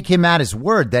to take him at his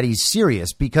word that he's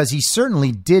serious because he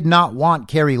certainly did not want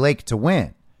Kari Lake to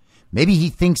win. Maybe he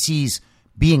thinks he's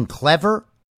being clever,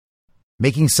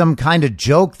 making some kind of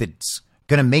joke that's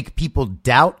going to make people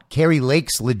doubt Kari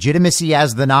Lake's legitimacy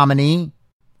as the nominee.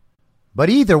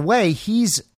 But either way,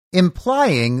 he's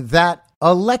implying that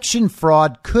election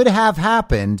fraud could have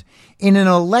happened in an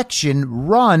election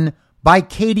run by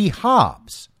Katie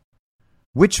Hobbs,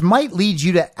 which might lead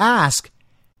you to ask,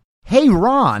 hey,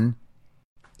 Ron,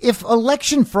 if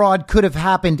election fraud could have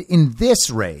happened in this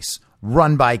race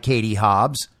run by Katie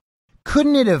Hobbs,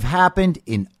 couldn't it have happened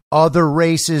in other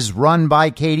races run by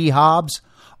Katie Hobbs?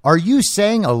 Are you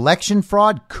saying election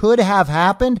fraud could have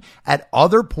happened at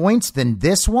other points than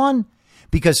this one?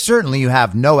 Because certainly you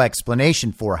have no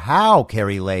explanation for how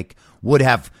Kari Lake would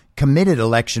have committed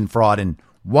election fraud and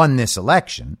won this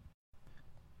election.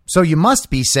 So you must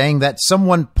be saying that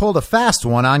someone pulled a fast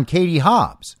one on Katie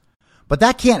Hobbs. But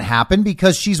that can't happen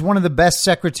because she's one of the best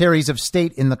secretaries of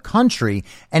state in the country,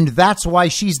 and that's why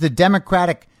she's the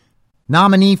Democratic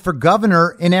nominee for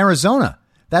governor in Arizona.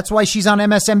 That's why she's on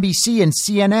MSNBC and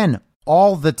CNN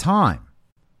all the time.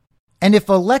 And if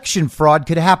election fraud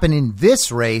could happen in this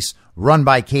race run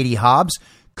by Katie Hobbs,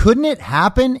 couldn't it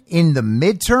happen in the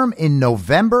midterm in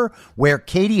November where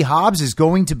Katie Hobbs is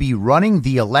going to be running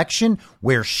the election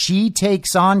where she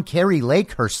takes on Kari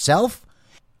Lake herself?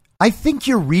 I think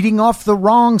you're reading off the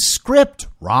wrong script,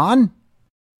 Ron.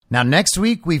 Now, next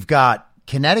week, we've got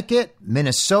Connecticut,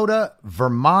 Minnesota,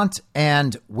 Vermont,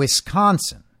 and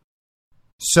Wisconsin.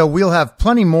 So we'll have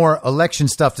plenty more election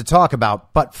stuff to talk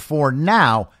about. But for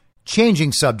now,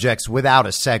 changing subjects without a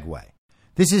segue.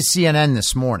 This is CNN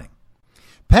this morning.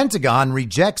 Pentagon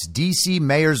rejects D.C.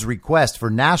 mayor's request for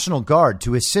National Guard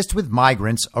to assist with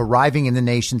migrants arriving in the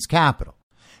nation's capital.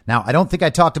 Now, I don't think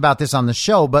I talked about this on the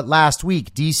show, but last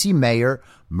week, D.C. Mayor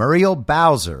Muriel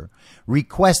Bowser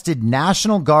requested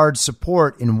National Guard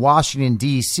support in Washington,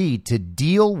 D.C. to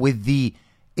deal with the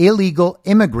illegal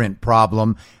immigrant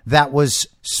problem that was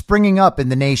springing up in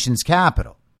the nation's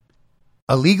capital.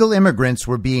 Illegal immigrants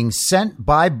were being sent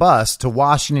by bus to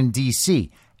Washington,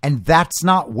 D.C., and that's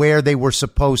not where they were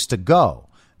supposed to go.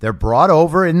 They're brought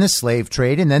over in the slave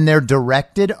trade, and then they're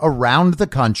directed around the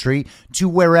country to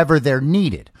wherever they're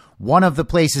needed. One of the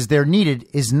places they're needed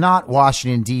is not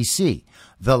Washington, D.C.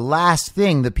 The last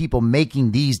thing the people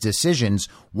making these decisions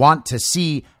want to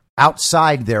see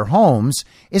outside their homes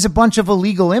is a bunch of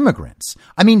illegal immigrants.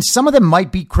 I mean, some of them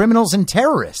might be criminals and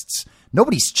terrorists.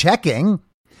 Nobody's checking.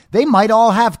 They might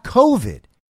all have COVID.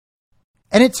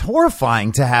 And it's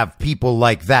horrifying to have people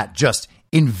like that just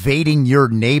invading your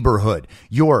neighborhood,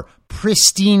 your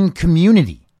pristine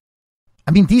community.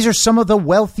 I mean, these are some of the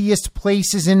wealthiest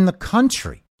places in the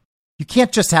country. You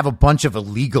can't just have a bunch of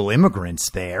illegal immigrants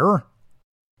there.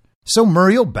 So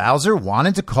Muriel Bowser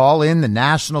wanted to call in the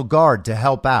National Guard to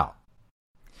help out.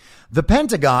 The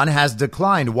Pentagon has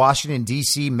declined Washington,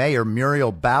 D.C. Mayor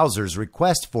Muriel Bowser's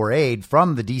request for aid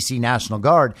from the D.C. National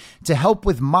Guard to help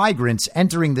with migrants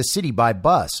entering the city by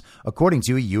bus, according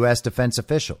to a U.S. defense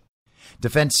official.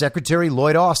 Defense Secretary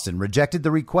Lloyd Austin rejected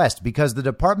the request because the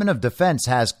Department of Defense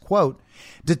has, quote,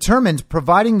 determined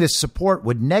providing this support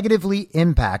would negatively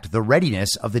impact the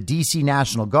readiness of the D.C.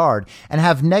 National Guard and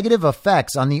have negative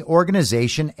effects on the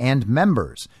organization and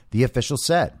members, the official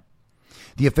said.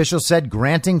 The official said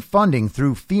granting funding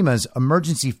through FEMA's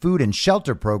Emergency Food and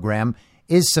Shelter Program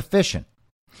is sufficient.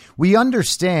 We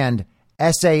understand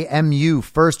SAMU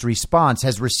First Response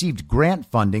has received grant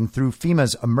funding through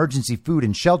FEMA's Emergency Food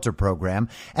and Shelter Program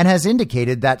and has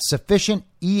indicated that sufficient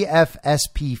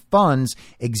EFSP funds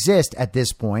exist at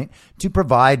this point to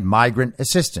provide migrant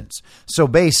assistance. So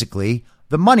basically,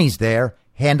 the money's there,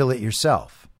 handle it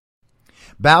yourself.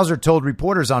 Bowser told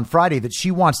reporters on Friday that she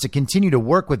wants to continue to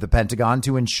work with the Pentagon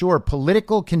to ensure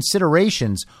political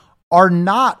considerations are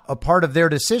not a part of their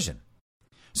decision.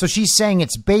 So she's saying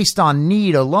it's based on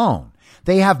need alone.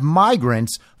 They have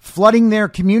migrants flooding their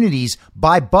communities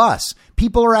by bus.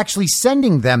 People are actually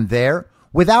sending them there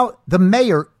without the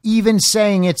mayor even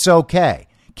saying it's okay.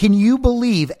 Can you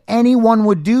believe anyone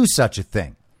would do such a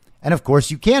thing? And of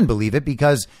course, you can believe it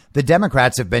because the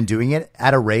Democrats have been doing it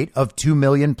at a rate of 2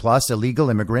 million plus illegal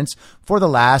immigrants for the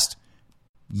last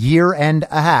year and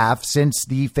a half since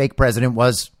the fake president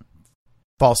was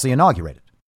falsely inaugurated.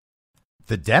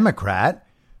 The Democrat,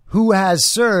 who has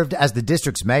served as the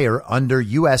district's mayor under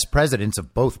U.S. presidents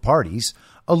of both parties,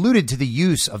 alluded to the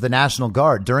use of the National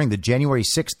Guard during the January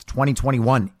 6,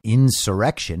 2021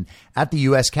 insurrection at the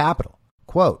U.S. Capitol.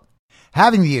 Quote,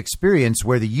 having the experience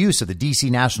where the use of the D.C.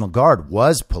 National Guard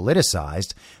was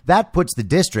politicized, that puts the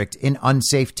district in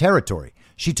unsafe territory,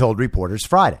 she told reporters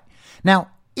Friday.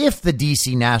 Now, if the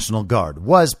D.C. National Guard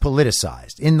was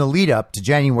politicized in the lead up to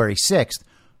January 6th,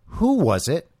 who was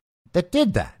it that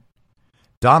did that?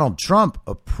 Donald Trump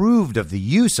approved of the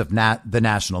use of the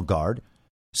National Guard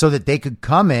so that they could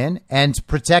come in and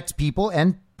protect people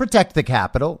and protect the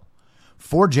Capitol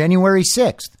for January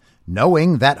 6th,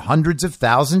 knowing that hundreds of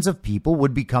thousands of people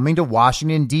would be coming to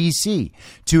Washington, D.C.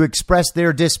 to express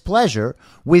their displeasure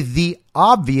with the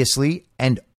obviously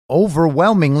and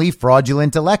overwhelmingly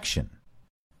fraudulent election.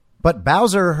 But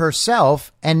Bowser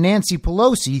herself and Nancy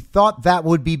Pelosi thought that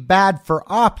would be bad for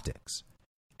optics.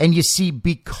 And you see,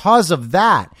 because of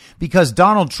that, because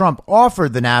Donald Trump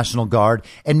offered the National Guard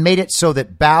and made it so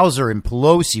that Bowser and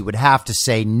Pelosi would have to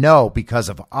say no because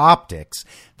of optics,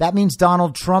 that means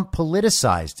Donald Trump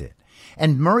politicized it.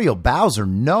 And Muriel Bowser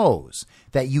knows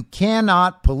that you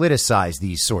cannot politicize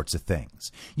these sorts of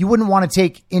things. You wouldn't want to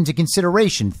take into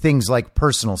consideration things like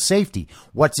personal safety.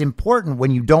 What's important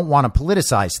when you don't want to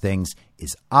politicize things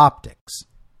is optics.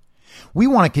 We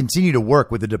want to continue to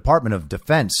work with the Department of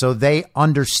Defense so they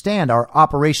understand our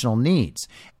operational needs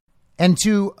and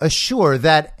to assure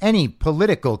that any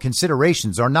political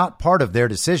considerations are not part of their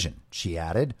decision, she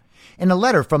added. In a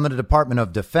letter from the Department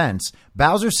of Defense,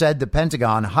 Bowser said the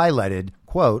Pentagon highlighted,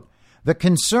 quote, the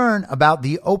concern about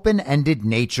the open-ended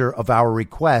nature of our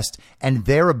request and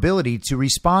their ability to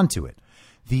respond to it.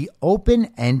 The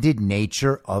open-ended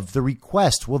nature of the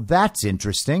request. Well, that's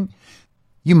interesting.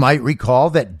 You might recall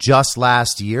that just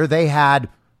last year they had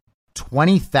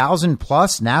 20,000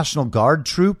 plus National Guard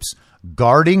troops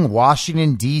guarding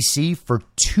Washington, D.C. for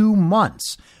 2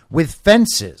 months with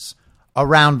fences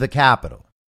around the Capitol.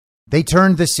 They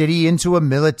turned the city into a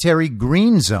military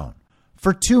green zone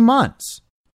for 2 months.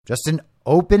 Just an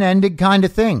open-ended kind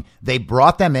of thing. They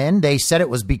brought them in. They said it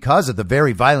was because of the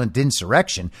very violent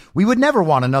insurrection. We would never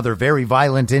want another very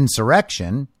violent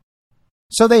insurrection.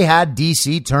 So they had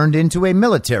D.C. turned into a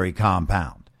military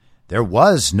compound. There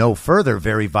was no further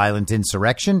very violent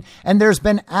insurrection, and there's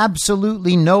been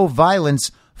absolutely no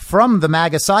violence from the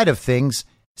MAGA side of things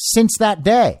since that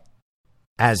day.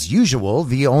 As usual,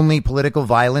 the only political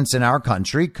violence in our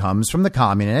country comes from the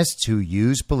communists who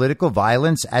use political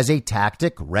violence as a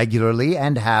tactic regularly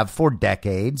and have for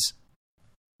decades.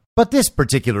 But this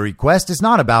particular request is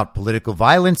not about political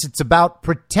violence. It's about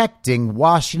protecting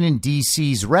Washington,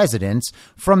 D.C.'s residents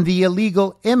from the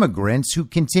illegal immigrants who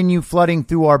continue flooding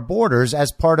through our borders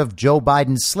as part of Joe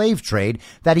Biden's slave trade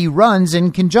that he runs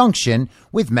in conjunction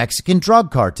with Mexican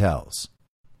drug cartels.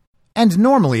 And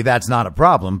normally that's not a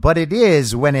problem, but it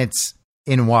is when it's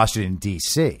in Washington,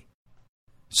 D.C.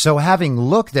 So having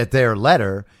looked at their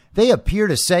letter, they appear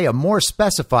to say a more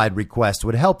specified request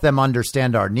would help them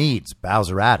understand our needs,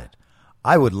 Bowser added.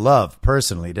 I would love,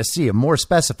 personally, to see a more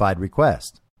specified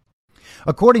request.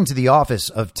 According to the office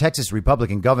of Texas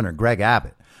Republican Governor Greg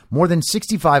Abbott, more than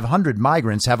 6,500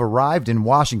 migrants have arrived in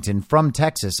Washington from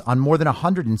Texas on more than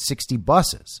 160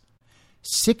 buses.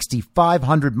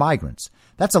 6,500 migrants.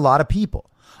 That's a lot of people.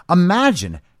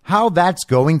 Imagine how that's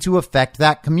going to affect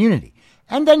that community.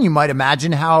 And then you might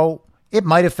imagine how It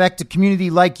might affect a community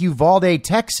like Uvalde,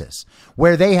 Texas,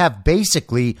 where they have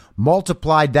basically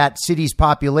multiplied that city's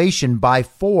population by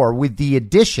 4 with the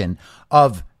addition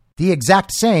of the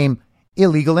exact same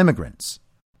illegal immigrants.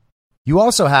 You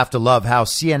also have to love how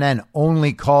CNN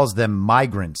only calls them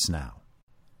migrants now.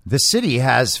 The city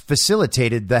has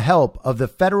facilitated the help of the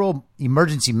Federal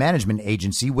Emergency Management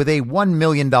Agency with a $1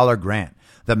 million grant.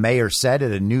 The mayor said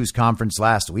at a news conference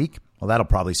last week, well, that'll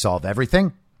probably solve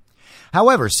everything.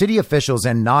 However, city officials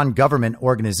and non-government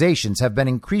organizations have been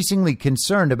increasingly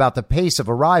concerned about the pace of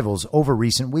arrivals over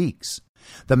recent weeks.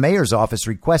 The mayor's office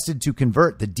requested to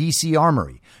convert the D.C.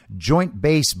 Armory, Joint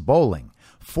Base Bowling,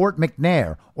 Fort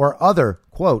McNair, or other,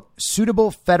 quote,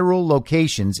 suitable federal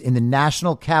locations in the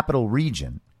National Capital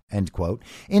Region, end quote,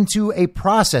 into a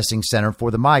processing center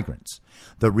for the migrants.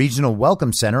 The Regional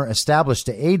Welcome Center, established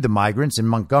to aid the migrants in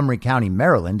Montgomery County,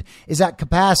 Maryland, is at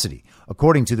capacity,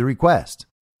 according to the request.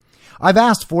 I've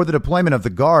asked for the deployment of the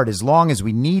Guard as long as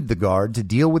we need the Guard to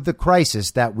deal with the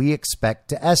crisis that we expect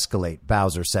to escalate,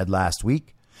 Bowser said last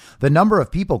week. The number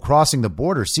of people crossing the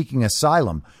border seeking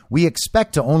asylum we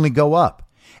expect to only go up.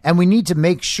 And we need to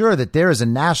make sure that there is a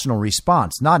national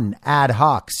response, not an ad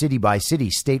hoc city by city,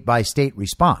 state by state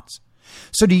response.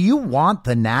 So do you want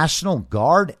the National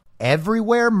Guard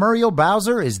everywhere, Muriel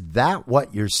Bowser? Is that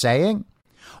what you're saying?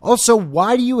 Also,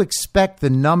 why do you expect the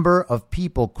number of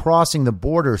people crossing the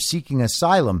border seeking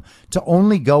asylum to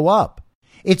only go up?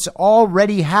 It's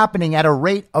already happening at a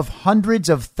rate of hundreds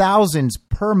of thousands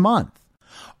per month.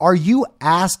 Are you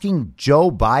asking Joe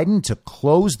Biden to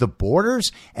close the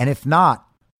borders? And if not,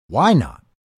 why not?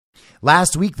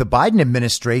 Last week, the Biden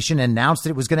administration announced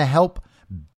that it was going to help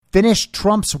finish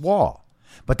Trump's wall.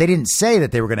 But they didn't say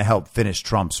that they were going to help finish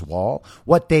Trump's wall.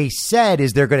 What they said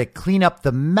is they're going to clean up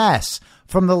the mess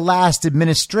from the last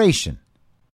administration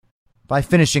by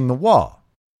finishing the wall.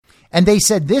 And they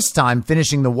said this time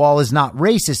finishing the wall is not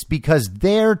racist because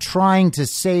they're trying to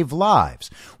save lives,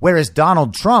 whereas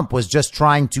Donald Trump was just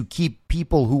trying to keep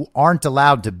people who aren't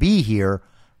allowed to be here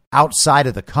outside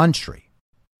of the country.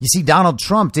 You see, Donald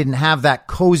Trump didn't have that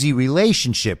cozy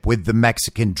relationship with the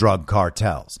Mexican drug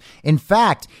cartels. In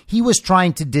fact, he was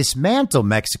trying to dismantle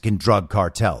Mexican drug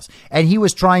cartels, and he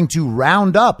was trying to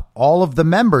round up all of the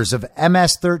members of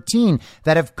MS-13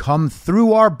 that have come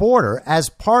through our border as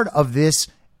part of this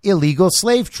illegal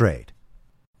slave trade.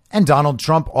 And Donald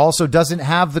Trump also doesn't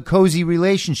have the cozy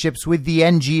relationships with the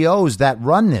NGOs that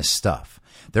run this stuff.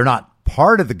 They're not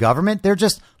part of the government. They're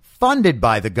just funded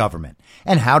by the government.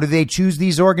 And how do they choose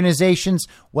these organizations?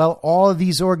 Well, all of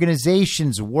these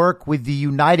organizations work with the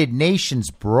United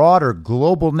Nations broader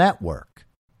global network.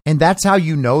 And that's how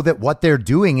you know that what they're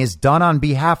doing is done on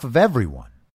behalf of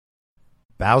everyone.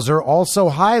 Bowser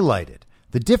also highlighted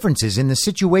the differences in the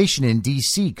situation in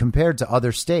D.C. compared to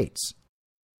other states.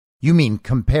 You mean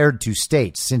compared to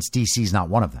states, since D.C. is not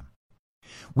one of them.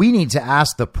 We need to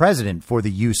ask the president for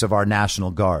the use of our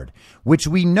National Guard, which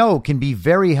we know can be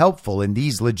very helpful in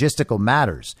these logistical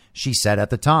matters, she said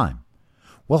at the time.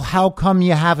 Well, how come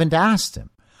you haven't asked him?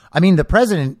 I mean, the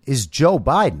president is Joe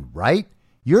Biden, right?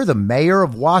 You're the mayor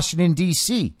of Washington,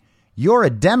 D.C. You're a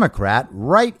Democrat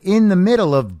right in the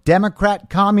middle of Democrat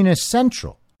Communist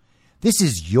Central. This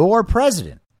is your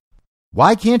president.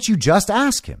 Why can't you just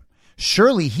ask him?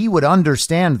 Surely he would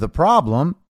understand the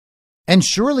problem. And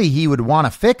surely he would want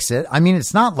to fix it. I mean,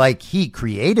 it's not like he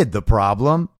created the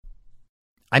problem.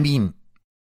 I mean,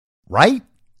 right?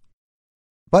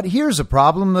 But here's a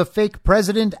problem the fake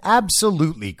president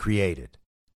absolutely created.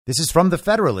 This is from the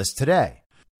Federalist today.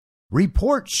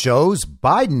 Report shows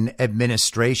Biden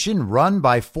administration run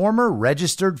by former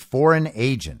registered foreign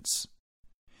agents.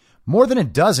 More than a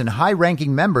dozen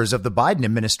high-ranking members of the Biden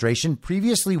administration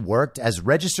previously worked as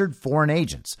registered foreign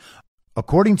agents,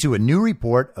 according to a new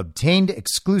report obtained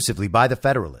exclusively by the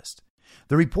Federalist.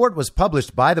 The report was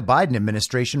published by the Biden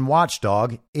administration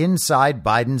watchdog Inside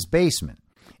Biden's Basement,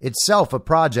 itself a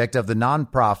project of the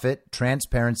nonprofit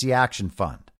Transparency Action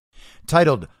Fund.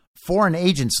 Titled Foreign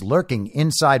Agents Lurking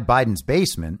Inside Biden's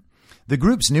Basement, the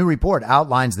group's new report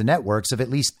outlines the networks of at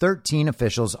least 13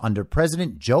 officials under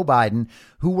President Joe Biden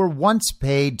who were once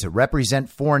paid to represent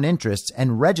foreign interests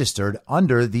and registered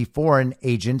under the Foreign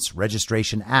Agents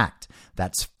Registration Act.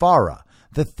 That's FARA,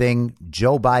 the thing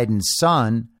Joe Biden's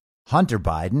son, Hunter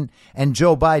Biden, and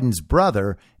Joe Biden's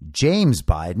brother, James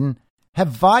Biden, have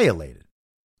violated.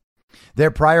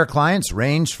 Their prior clients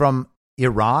ranged from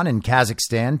Iran and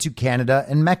Kazakhstan to Canada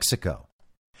and Mexico.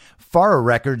 FARA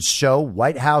records show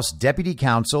White House Deputy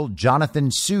Counsel Jonathan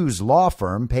Sue's law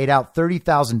firm paid out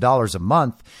 $30,000 a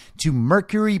month to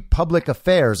Mercury Public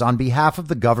Affairs on behalf of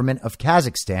the government of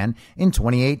Kazakhstan in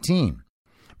 2018.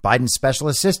 Biden's special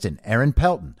assistant, Aaron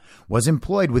Pelton, was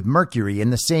employed with Mercury in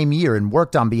the same year and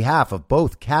worked on behalf of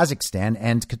both Kazakhstan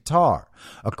and Qatar,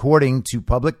 according to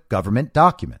public government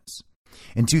documents.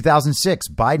 In 2006,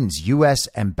 Biden's U.S.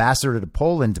 ambassador to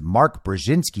Poland, Mark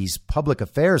Brzezinski's public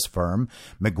affairs firm,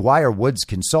 McGuire Woods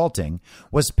Consulting,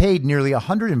 was paid nearly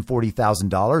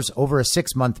 $140,000 over a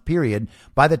 6-month period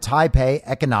by the Taipei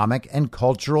Economic and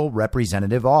Cultural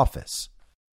Representative Office.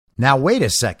 Now, wait a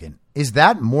second. Is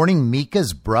that Morning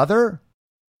Mika's brother?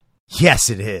 Yes,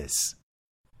 it is.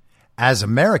 As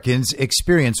Americans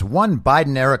experience one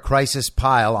Biden-era crisis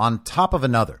pile on top of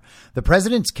another, the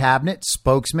president's cabinet,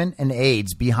 spokesman, and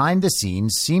aides behind the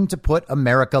scenes seem to put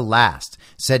America last,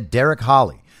 said Derek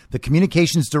Hawley, the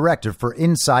communications director for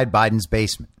Inside Biden's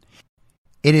Basement.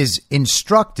 It is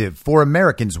instructive for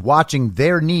Americans watching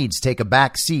their needs take a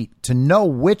back seat to know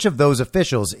which of those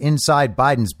officials inside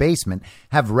Biden's basement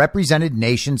have represented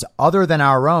nations other than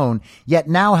our own, yet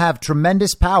now have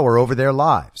tremendous power over their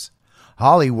lives.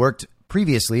 Hawley worked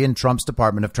previously in Trump's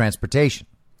Department of Transportation.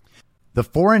 The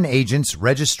Foreign Agents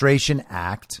Registration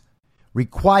Act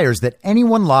requires that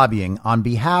anyone lobbying on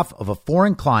behalf of a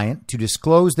foreign client to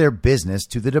disclose their business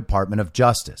to the Department of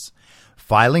Justice.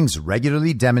 Filings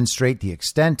regularly demonstrate the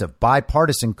extent of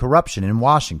bipartisan corruption in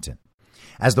Washington.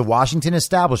 As the Washington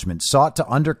establishment sought to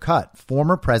undercut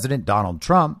former President Donald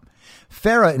Trump,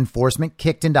 FARA enforcement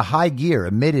kicked into high gear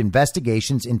amid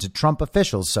investigations into Trump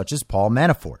officials such as Paul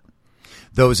Manafort.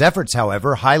 Those efforts,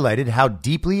 however, highlighted how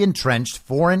deeply entrenched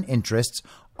foreign interests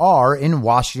are in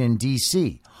Washington,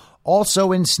 D.C.,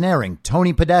 also ensnaring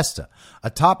Tony Podesta, a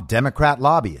top Democrat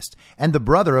lobbyist, and the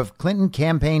brother of Clinton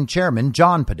campaign chairman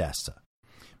John Podesta.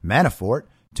 Manafort,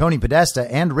 Tony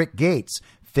Podesta, and Rick Gates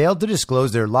failed to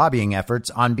disclose their lobbying efforts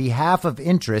on behalf of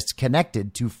interests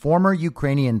connected to former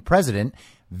Ukrainian President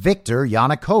Viktor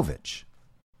Yanukovych.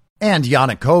 And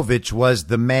Yanukovych was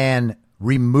the man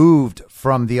removed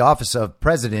from the office of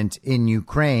president in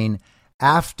Ukraine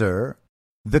after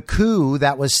the coup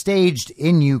that was staged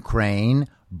in Ukraine,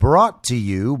 brought to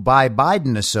you by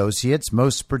Biden associates,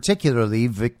 most particularly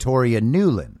Victoria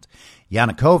Nuland.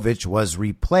 Yanukovych was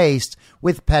replaced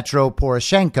with Petro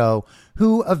Poroshenko,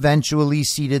 who eventually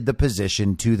ceded the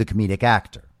position to the comedic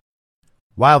actor.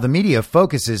 While the media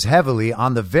focuses heavily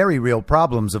on the very real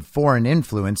problems of foreign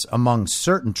influence among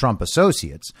certain Trump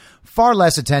associates, far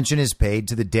less attention is paid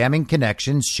to the damning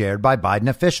connections shared by Biden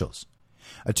officials.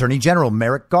 Attorney General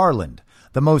Merrick Garland,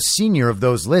 the most senior of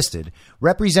those listed,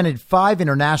 represented 5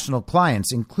 international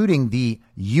clients, including the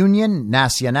Unión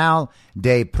Nacional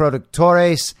de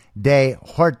Productores de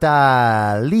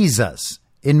Hortalizas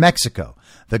in Mexico,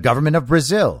 the government of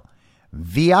Brazil,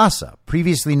 Viasa,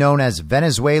 previously known as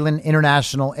Venezuelan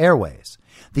International Airways,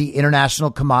 the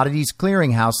International Commodities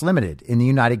Clearinghouse Limited in the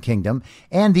United Kingdom,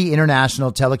 and the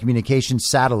International Telecommunications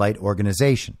Satellite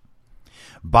Organization.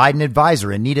 Biden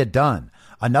advisor Anita Dunn,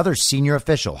 another senior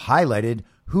official, highlighted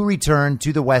who returned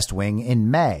to the West Wing in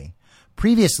May,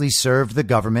 previously served the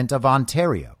government of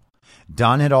Ontario.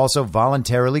 Dunn had also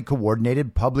voluntarily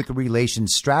coordinated public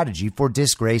relations strategy for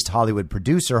disgraced Hollywood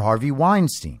producer Harvey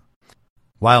Weinstein.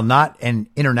 While not an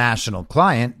international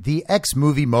client, the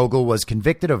ex-movie mogul was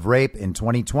convicted of rape in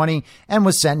 2020 and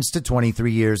was sentenced to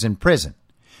 23 years in prison.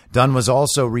 Dunn was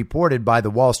also reported by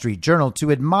the Wall Street Journal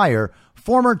to admire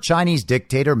former Chinese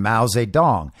dictator Mao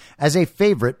Zedong as a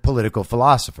favorite political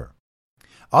philosopher.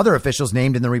 Other officials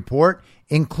named in the report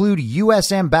include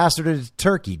U.S. Ambassador to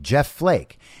Turkey Jeff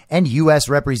Flake and U.S.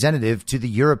 Representative to the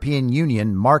European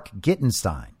Union Mark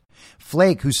Gittenstein.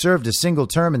 Flake, who served a single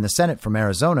term in the Senate from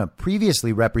Arizona,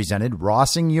 previously represented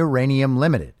Rossing Uranium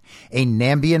Limited, a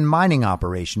Nambian mining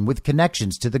operation with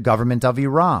connections to the government of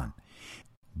Iran.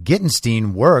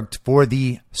 Gittenstein worked for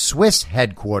the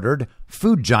Swiss-headquartered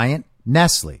food giant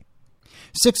Nestle.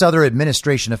 6 other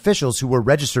administration officials who were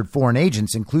registered foreign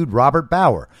agents include Robert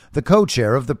Bauer, the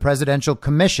co-chair of the Presidential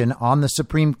Commission on the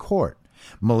Supreme Court,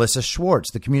 Melissa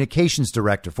Schwartz, the communications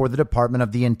director for the Department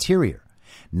of the Interior,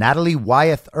 Natalie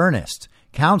Wyeth Ernest,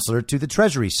 counselor to the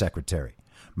Treasury Secretary,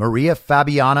 Maria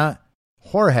Fabiana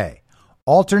Jorge,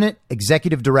 alternate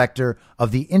executive director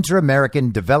of the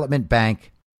Inter-American Development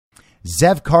Bank,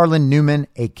 Zev Carlin Newman,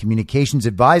 a communications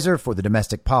advisor for the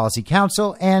Domestic Policy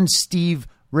Council, and Steve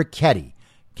Ricchetti,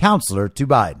 counselor to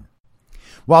Biden.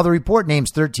 While the report names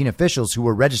 13 officials who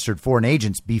were registered foreign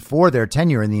agents before their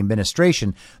tenure in the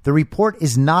administration, the report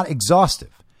is not exhaustive.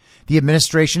 The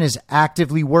administration is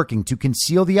actively working to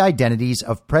conceal the identities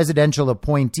of presidential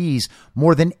appointees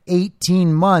more than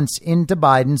 18 months into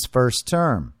Biden's first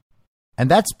term. And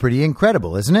that's pretty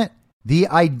incredible, isn't it? The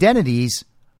identities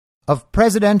of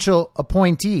presidential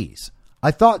appointees.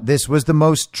 I thought this was the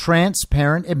most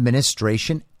transparent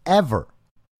administration ever.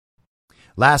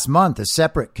 Last month, a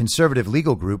separate conservative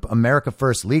legal group, America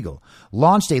First Legal,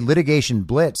 launched a litigation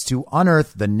blitz to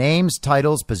unearth the names,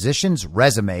 titles, positions,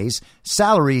 resumes,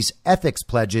 salaries, ethics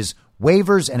pledges,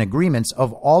 waivers, and agreements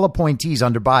of all appointees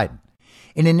under Biden.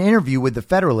 In an interview with The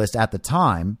Federalist at the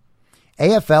time,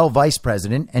 AFL Vice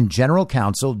President and General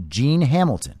Counsel Gene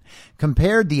Hamilton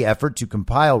compared the effort to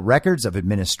compile records of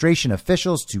administration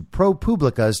officials to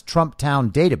ProPublica's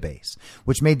Trumptown database,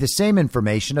 which made the same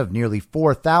information of nearly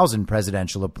 4,000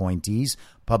 presidential appointees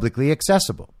publicly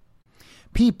accessible.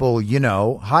 People,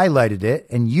 highlighted it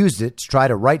and used it to try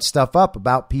to write stuff up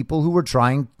about people who were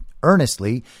trying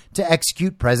earnestly to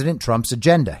execute President Trump's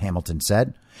agenda, Hamilton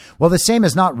said. Well, the same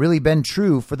has not really been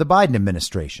true for the Biden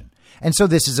administration. And so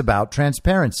this is about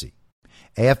transparency.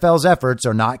 AFL's efforts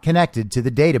are not connected to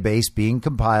the database being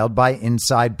compiled by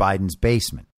inside Biden's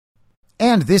basement.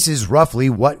 And this is roughly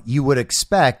what you would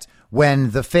expect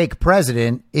when the fake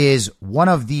president is one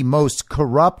of the most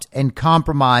corrupt and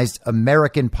compromised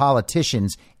American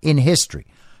politicians in history,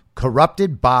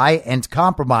 corrupted by and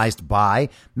compromised by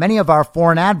many of our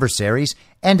foreign adversaries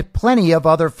and plenty of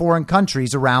other foreign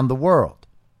countries around the world.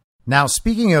 Now,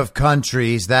 speaking of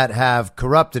countries that have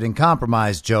corrupted and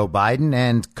compromised Joe Biden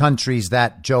and countries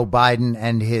that Joe Biden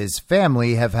and his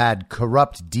family have had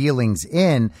corrupt dealings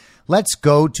in, let's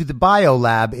go to the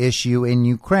biolab issue in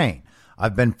Ukraine.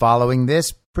 I've been following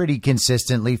this pretty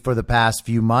consistently for the past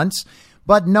few months,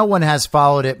 but no one has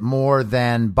followed it more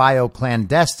than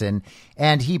BioClandestine,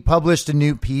 and he published a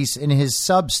new piece in his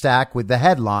Substack with the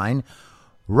headline,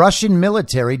 Russian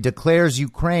military declares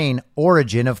Ukraine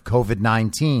origin of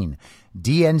COVID-19.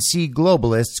 DNC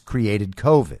globalists created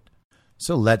COVID.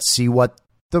 So let's see what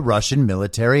the Russian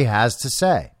military has to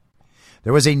say.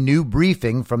 There was a new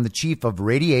briefing from the chief of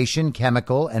Radiation,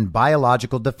 Chemical, and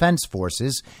Biological Defense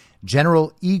Forces,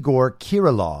 General Igor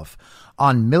Kirillov,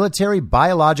 on military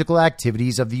biological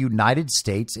activities of the United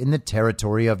States in the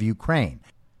territory of Ukraine.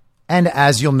 And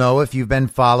as you'll know if you've been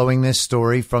following this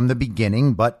story from the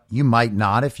beginning, but you might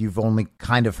not if you've only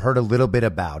kind of heard a little bit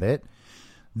about it,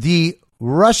 the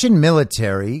Russian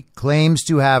military claims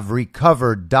to have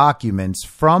recovered documents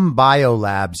from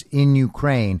biolabs in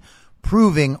Ukraine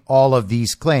proving all of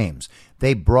these claims.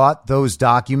 They brought those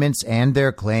documents and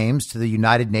their claims to the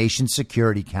United Nations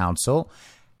Security Council.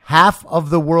 Half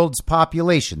of the world's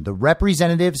population, the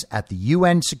representatives at the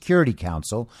UN Security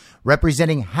Council,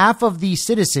 representing half of the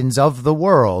citizens of the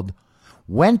world,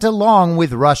 went along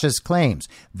with Russia's claims.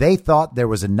 They thought there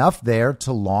was enough there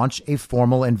to launch a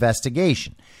formal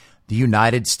investigation. The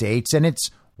United States and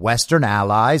its Western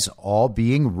allies, all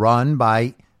being run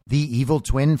by the evil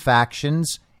twin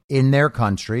factions in their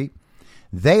country,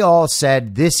 they all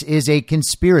said this is a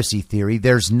conspiracy theory.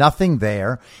 There's nothing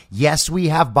there. Yes, we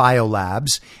have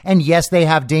biolabs, and yes, they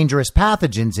have dangerous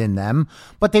pathogens in them,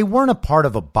 but they weren't a part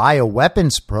of a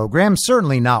bioweapons program,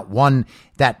 certainly not one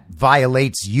that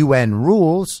violates UN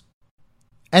rules.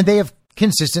 And they have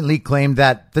consistently claimed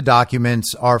that the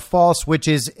documents are false, which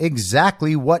is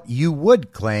exactly what you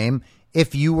would claim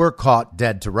if you were caught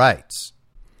dead to rights.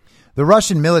 The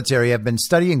Russian military have been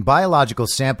studying biological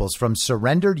samples from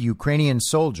surrendered Ukrainian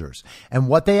soldiers, and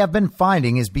what they have been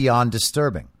finding is beyond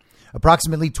disturbing.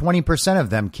 Approximately 20% of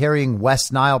them carrying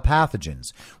West Nile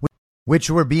pathogens, which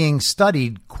were being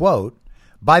studied, quote,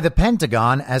 by the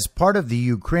Pentagon as part of the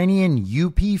Ukrainian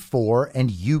UP4 and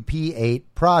UP8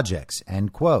 projects,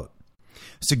 end quote,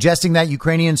 suggesting that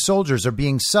Ukrainian soldiers are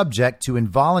being subject to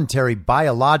involuntary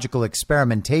biological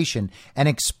experimentation and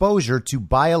exposure to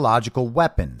biological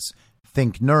weapons.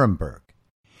 Think Nuremberg.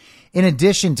 In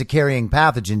addition to carrying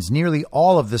pathogens, nearly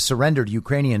all of the surrendered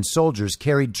Ukrainian soldiers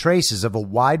carried traces of a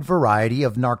wide variety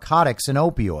of narcotics and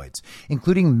opioids,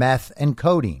 including meth and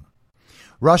codeine.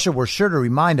 Russia were sure to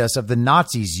remind us of the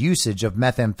Nazis' usage of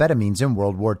methamphetamines in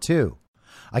World War II.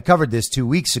 I covered this 2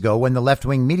 weeks ago when the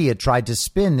left-wing media tried to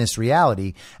spin this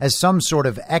reality as some sort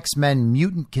of X-Men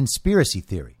mutant conspiracy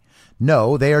theory.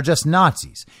 No, they are just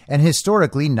Nazis, and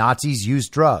historically Nazis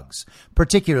used drugs,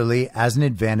 particularly as an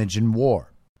advantage in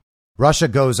war. Russia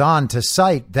goes on to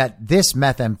cite that this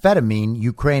methamphetamine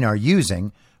Ukraine are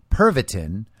using,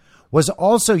 Pervitin, was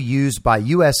also used by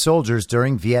U.S. soldiers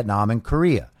during Vietnam and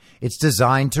Korea. It's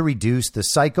designed to reduce the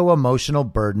psycho-emotional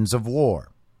burdens of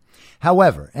war.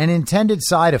 However, an intended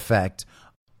side effect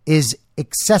is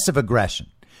excessive aggression,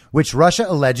 which Russia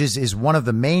alleges is one of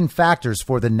the main factors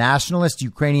for the nationalist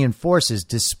Ukrainian forces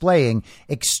displaying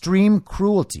extreme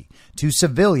cruelty to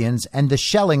civilians and the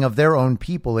shelling of their own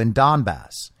people in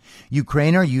Donbass.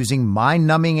 Ukraine are using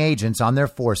mind-numbing agents on their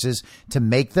forces to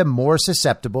make them more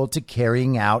susceptible to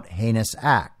carrying out heinous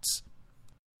acts.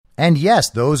 And yes,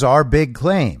 those are big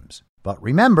claims. But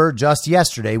remember, just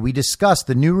yesterday, we discussed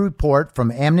the new report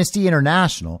from Amnesty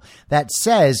International that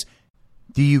says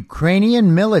the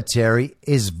Ukrainian military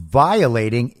is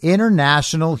violating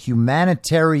international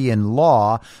humanitarian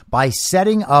law by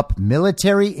setting up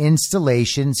military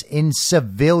installations in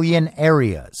civilian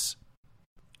areas,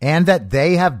 and that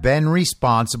they have been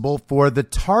responsible for the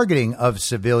targeting of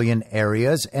civilian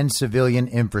areas and civilian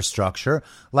infrastructure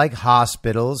like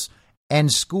hospitals and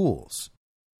schools.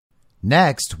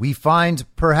 Next, we find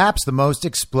perhaps the most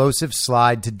explosive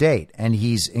slide to date, and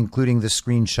he's including the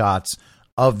screenshots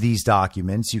of these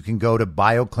documents. You can go to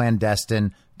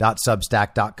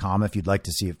bioclandestine.substack.com if you'd like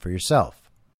to see it for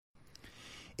yourself,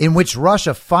 in which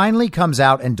Russia finally comes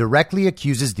out and directly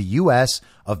accuses the U.S.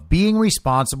 of being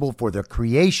responsible for the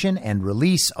creation and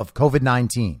release of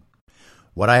COVID-19.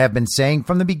 What I have been saying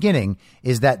from the beginning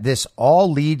is that this all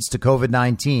leads to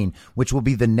COVID-19, which will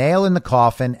be the nail in the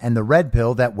coffin and the red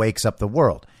pill that wakes up the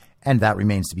world, and that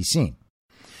remains to be seen.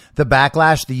 The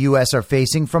backlash the U.S. are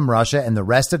facing from Russia and the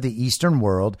rest of the Eastern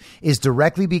world is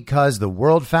directly because the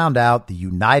world found out the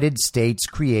United States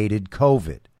created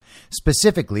COVID,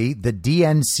 specifically the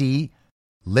DNC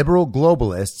liberal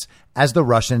globalists, as the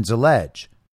Russians allege,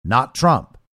 not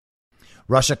Trump.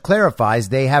 Russia clarifies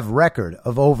they have record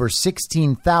of over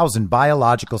 16,000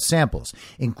 biological samples,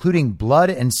 including blood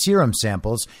and serum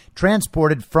samples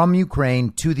transported from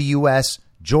Ukraine to the U.S.,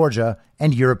 Georgia,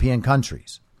 and European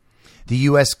countries. The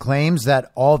U.S. claims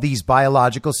that all these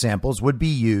biological samples would be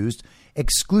used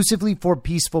exclusively for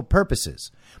peaceful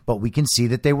purposes, but we can see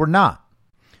that they were not.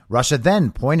 Russia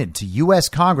then pointed to U.S.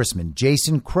 Congressman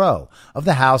Jason Crow of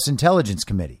the House Intelligence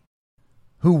Committee,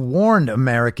 who warned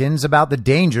Americans about the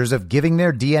dangers of giving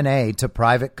their DNA to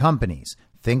private companies,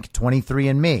 think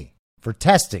 23andMe, for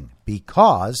testing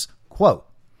because, quote,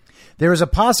 there is a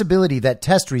possibility that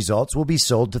test results will be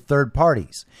sold to third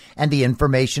parties, and the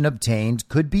information obtained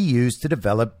could be used to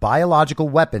develop biological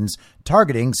weapons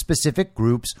targeting specific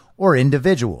groups or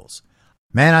individuals.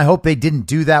 Man, I hope they didn't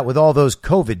do that with all those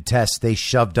COVID tests they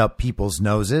shoved up people's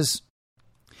noses.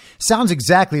 Sounds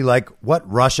exactly like what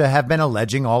Russia have been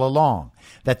alleging all along,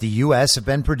 that the U.S. have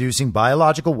been producing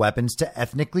biological weapons to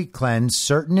ethnically cleanse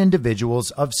certain individuals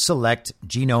of select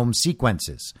genome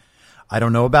sequences. I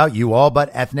don't know about you all, but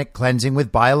ethnic cleansing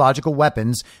with biological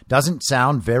weapons doesn't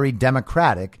sound very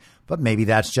democratic, but maybe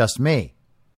that's just me.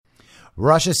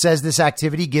 Russia says this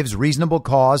activity gives reasonable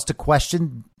cause to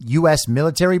question U.S.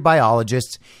 military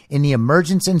biologists in the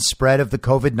emergence and spread of the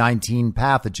COVID-19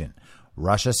 pathogen,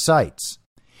 Russia cites.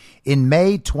 In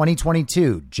May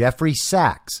 2022, Jeffrey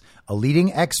Sachs, a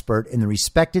leading expert in the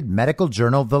respected medical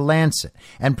journal The Lancet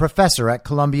and professor at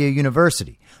Columbia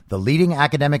University, the leading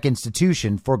academic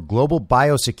institution for global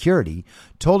biosecurity,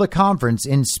 told a conference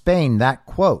in Spain that,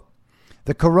 quote,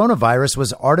 the coronavirus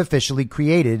was artificially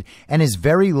created and is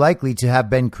very likely to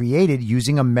have been created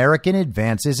using American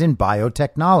advances in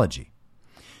biotechnology.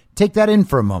 Take that in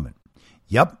for a moment.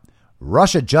 Yep.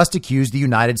 Russia just accused the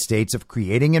United States of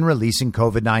creating and releasing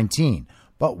COVID-19.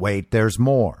 But wait, there's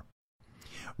more.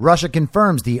 Russia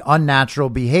confirms the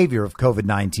unnatural behavior of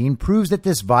COVID-19 proves that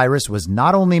this virus was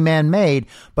not only man-made,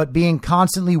 but being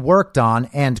constantly worked on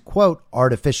and, quote,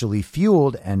 artificially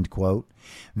fueled, end quote,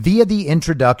 via the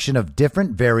introduction of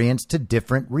different variants to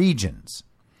different regions.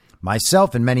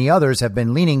 Myself and many others have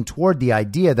been leaning toward the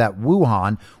idea that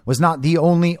Wuhan was not the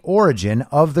only origin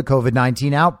of the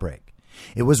COVID-19 outbreak.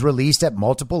 It was released at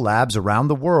multiple labs around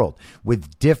the world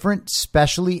with different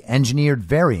specially engineered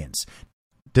variants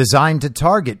designed to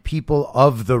target people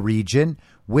of the region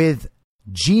with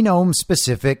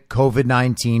genome-specific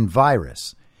COVID-19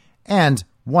 virus. And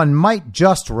one might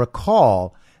just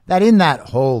recall that in that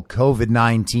whole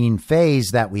COVID-19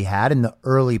 phase that we had in the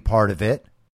early part of it,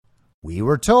 we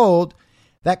were told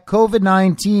that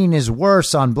COVID-19 is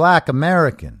worse on Black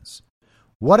Americans.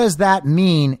 What does that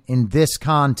mean in this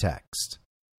context?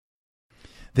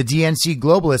 The DNC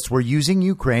globalists were using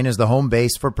Ukraine as the home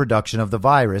base for production of the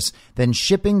virus, then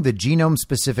shipping the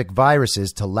genome-specific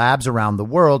viruses to labs around the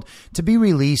world to be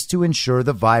released to ensure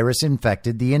the virus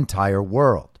infected the entire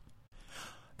world.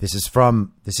 This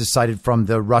is cited from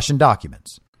the Russian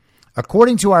documents.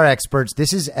 According to our experts,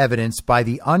 this is evidenced by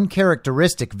the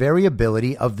uncharacteristic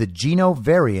variability of the genome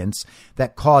variants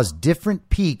that cause different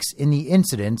peaks in the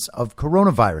incidence of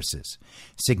coronaviruses,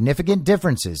 significant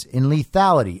differences in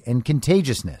lethality and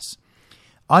contagiousness,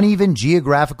 uneven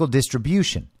geographical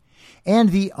distribution, and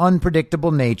the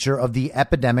unpredictable nature of the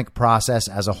epidemic process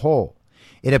as a whole.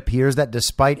 It appears that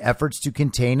despite efforts to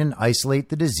contain and isolate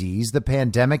the disease, the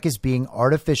pandemic is being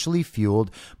artificially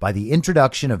fueled by the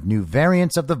introduction of new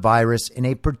variants of the virus in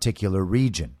a particular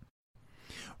region.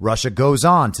 Russia goes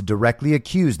on to directly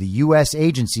accuse the U.S.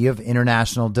 Agency of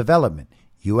International Development,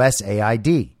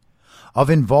 USAID,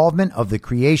 of involvement of the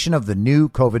creation of the new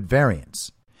COVID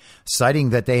variants,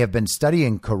 citing that they have been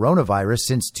studying coronavirus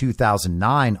since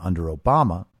 2009 under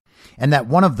Obama, and that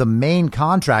one of the main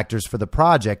contractors for the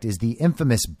project is the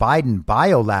infamous Biden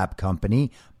biolab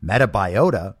company,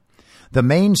 Metabiota, the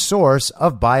main source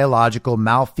of biological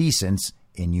malfeasance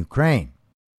in Ukraine.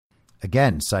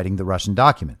 Again, citing the Russian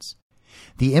documents.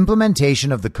 The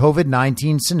implementation of the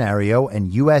COVID-19 scenario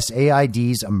and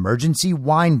USAID's emergency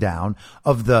wind down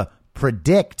of the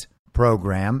PREDICT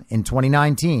program in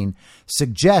 2019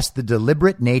 suggests the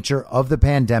deliberate nature of the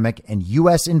pandemic and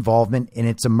U.S. involvement in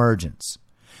its emergence.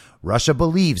 Russia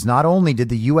believes not only did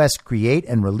the U.S. create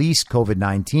and release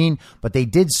COVID-19, but they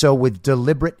did so with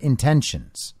deliberate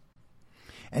intentions.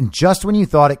 And just when you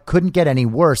thought it couldn't get any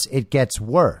worse, it gets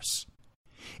worse.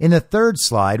 In the third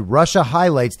slide, Russia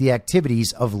highlights the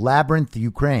activities of Labyrinth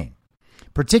Ukraine,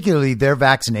 particularly their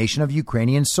vaccination of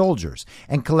Ukrainian soldiers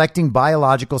and collecting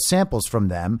biological samples from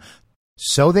them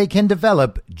so they can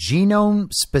develop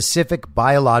genome-specific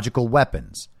biological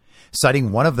weapons.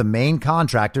 Citing one of the main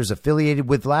contractors affiliated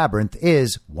with Labyrinth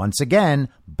is, once again,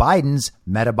 Biden's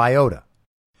Metabiota.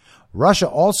 Russia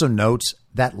also notes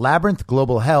that Labyrinth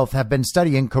Global Health have been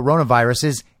studying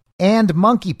coronaviruses and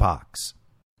monkeypox.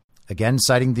 Again,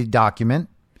 citing the document.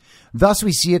 Thus,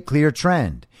 we see a clear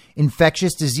trend.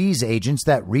 Infectious disease agents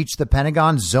that reach the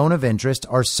Pentagon's zone of interest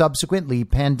are subsequently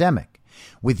pandemic,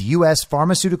 with U.S.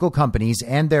 pharmaceutical companies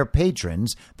and their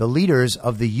patrons, the leaders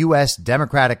of the U.S.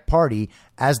 Democratic Party,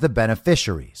 as the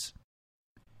beneficiaries.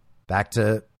 Back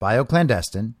to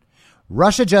bioclandestine.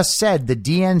 Russia just said the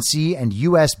DNC and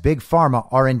U.S. Big Pharma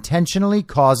are intentionally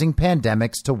causing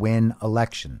pandemics to win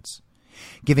elections,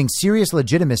 giving serious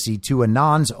legitimacy to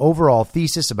Anand's overall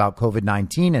thesis about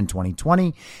COVID-19 and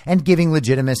 2020, and giving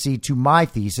legitimacy to my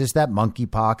thesis that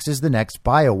monkeypox is the next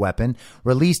bioweapon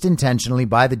released intentionally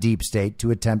by the deep state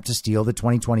to attempt to steal the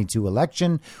 2022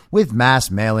 election with mass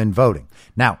mail-in voting.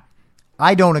 Now,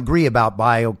 I don't agree about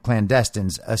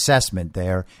bioclandestine's assessment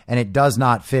there, and it does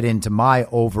not fit into my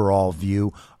overall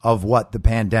view of what the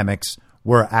pandemics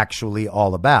were actually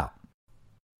all about,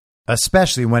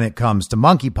 especially when it comes to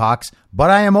monkeypox,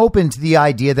 but I am open to the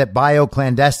idea that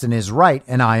bioclandestine is right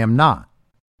and I am not.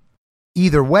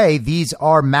 Either way, these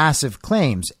are massive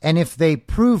claims, and if they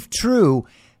prove true,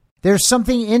 there's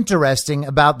something interesting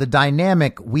about the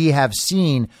dynamic we have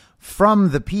seen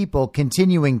from the people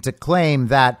continuing to claim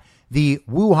that the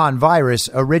Wuhan virus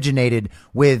originated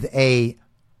with a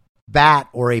bat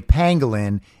or a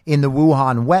pangolin in the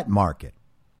Wuhan wet market.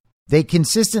 They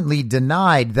consistently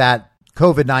denied that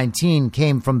COVID-19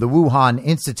 came from the Wuhan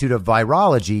Institute of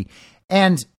Virology.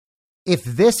 And if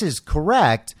this is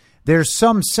correct, there's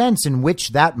some sense in which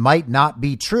that might not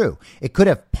be true. It could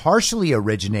have partially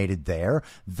originated there.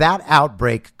 That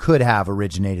outbreak could have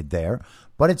originated there.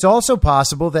 But it's also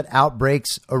possible that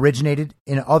outbreaks originated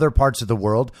in other parts of the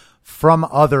world from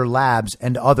other labs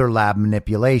and other lab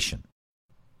manipulation.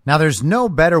 Now, there's no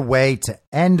better way to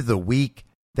end the week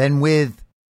than with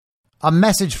a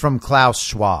message from Klaus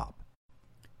Schwab.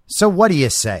 So what do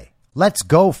you say? Let's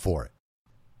go for it.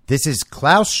 This is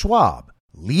Klaus Schwab,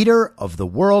 leader of the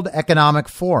World Economic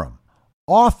Forum,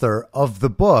 author of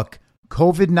the book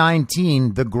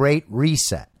COVID-19, The Great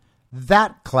Reset.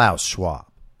 That Klaus Schwab.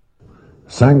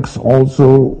 Thanks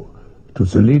also to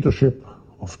the leadership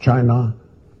of China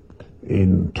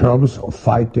in terms of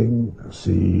fighting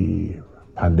the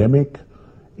pandemic,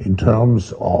 in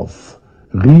terms of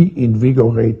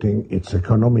reinvigorating its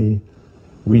economy.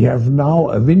 We have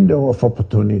now a window of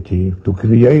opportunity to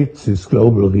create this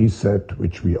global reset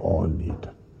which we all need.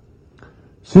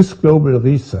 This global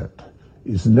reset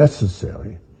is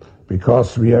necessary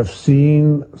because we have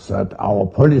seen that our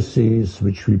policies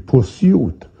which we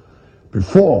pursued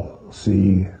before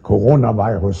the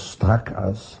coronavirus struck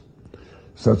us,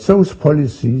 that those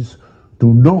policies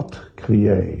do not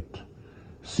create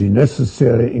the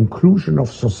necessary inclusion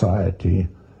of society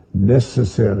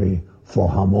necessary for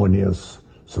harmonious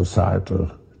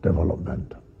societal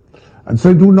development. And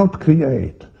they do not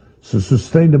create the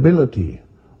sustainability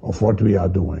of what we are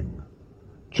doing.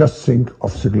 Just think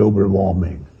of the global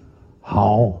warming,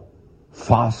 how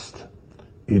fast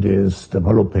it is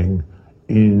developing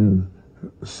in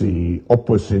the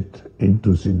opposite,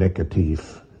 into the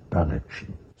negative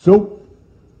direction. So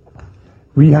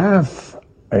we have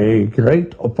a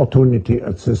great opportunity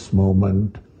at this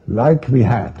moment, like we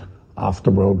had after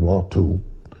World War II,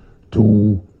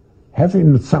 to have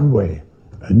in some way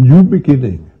a new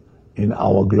beginning in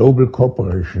our global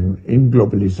cooperation, in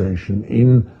globalization,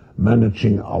 in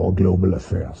managing our global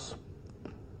affairs.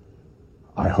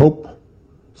 I hope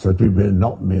that we will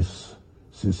not miss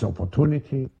this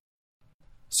opportunity.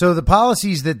 So the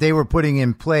policies that they were putting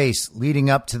in place leading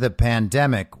up to the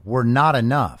pandemic were not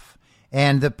enough.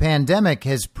 And the pandemic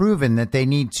has proven that they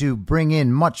need to bring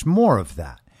in much more of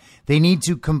that. They need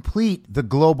to complete the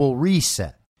global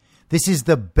reset. This is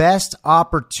the best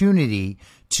opportunity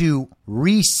to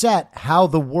reset how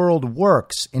the world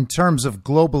works in terms of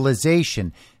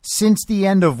globalization since the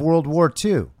end of World War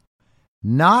II.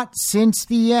 Not since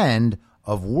the end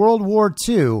of World War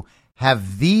II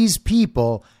have these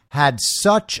people had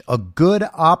such a good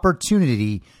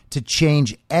opportunity to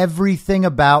change everything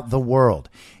about the world.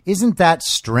 Isn't that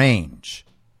strange?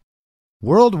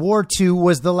 World War II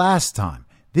was the last time.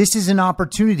 This is an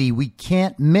opportunity we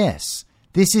can't miss.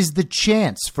 This is the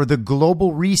chance for the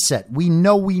global reset we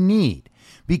know we need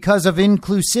because of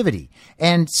inclusivity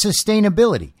and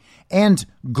sustainability and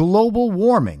global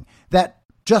warming that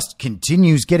just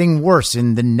continues getting worse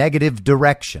in the negative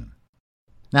direction.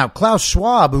 Now, Klaus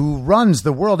Schwab, who runs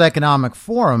the World Economic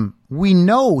Forum, we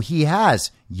know he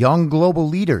has young global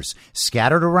leaders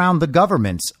scattered around the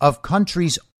governments of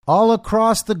countries all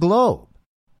across the globe.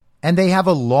 And they have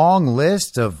a long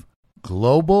list of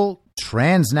global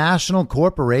transnational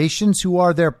corporations who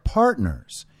are their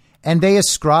partners. And they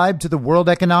ascribe to the World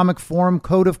Economic Forum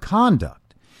Code of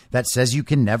Conduct that says you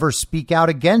can never speak out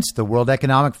against the World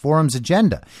Economic Forum's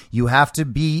agenda. You have to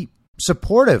be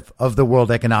supportive of the World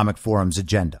Economic Forum's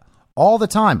agenda all the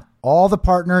time. All the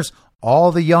partners,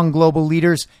 all the young global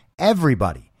leaders,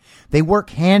 everybody. They work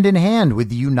hand in hand with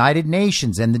the United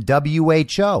Nations and the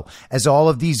WHO as all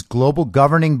of these global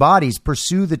governing bodies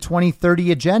pursue the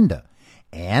 2030 agenda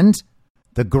and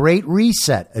the Great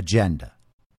Reset agenda.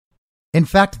 In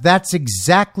fact, that's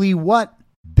exactly what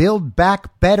Build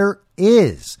Back Better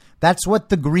is. That's what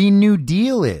the Green New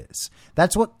Deal is.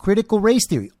 That's what critical race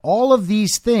theory, all of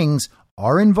these things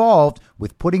are involved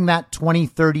with putting that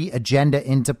 2030 agenda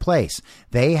into place.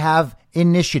 They have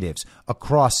initiatives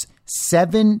across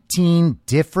 17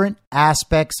 different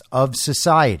aspects of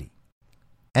society.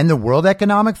 And the World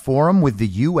Economic Forum with the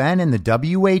UN and the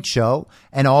WHO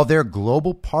and all their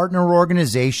global partner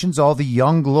organizations, all the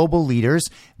young global leaders,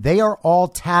 they are all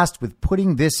tasked with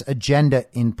putting this agenda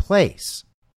in place.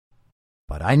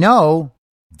 But I know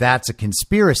that's a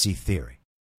conspiracy theory.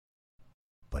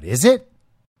 But is it?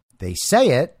 They say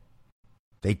it.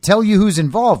 They tell you who's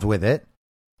involved with it.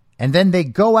 And then they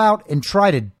go out and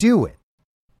try to do it.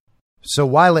 So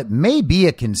while it may be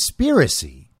a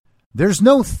conspiracy, there's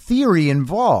no theory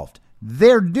involved.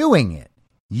 They're doing it.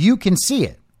 You can see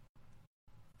it.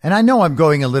 And I know I'm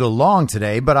going a little long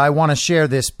today, but I want to share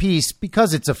this piece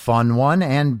because it's a fun one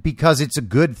and because it's a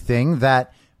good thing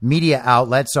that media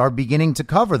outlets are beginning to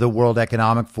cover the World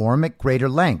Economic Forum at greater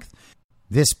length.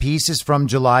 This piece is from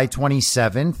July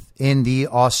 27th in the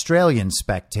Australian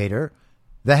Spectator.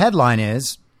 The headline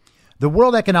is, "The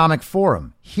World Economic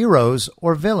Forum, Heroes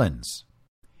or Villains?"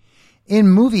 In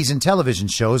movies and television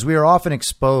shows, we are often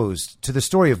exposed to the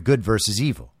story of good versus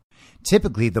evil.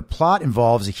 Typically, the plot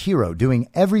involves a hero doing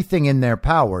everything in their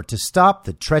power to stop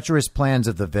the treacherous plans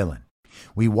of the villain.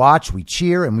 We watch, we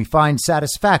cheer, and we find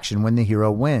satisfaction when the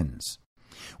hero wins.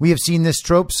 We have seen this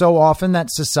trope so often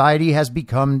that society has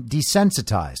become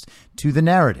desensitized to the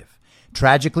narrative,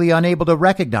 tragically unable to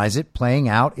recognize it playing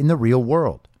out in the real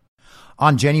world.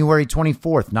 On January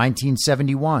 24th,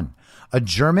 1971, a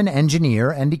German engineer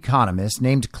and economist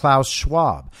named Klaus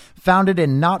Schwab founded a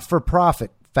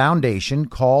not-for-profit foundation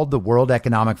called the World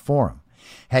Economic Forum.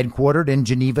 Headquartered in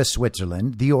Geneva,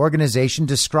 Switzerland, the organization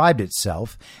described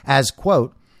itself as,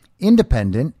 quote,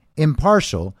 independent,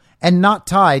 impartial, and not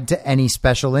tied to any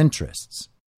special interests.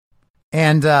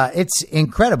 And it's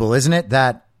incredible, isn't it,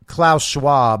 that Klaus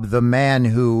Schwab, the man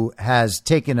who has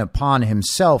taken upon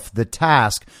himself the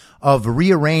task of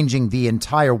rearranging the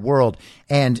entire world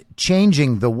and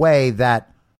changing the way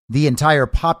that the entire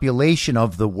population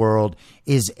of the world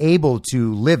is able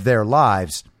to live their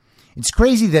lives. It's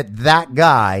crazy that that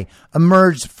guy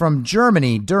emerged from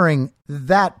Germany during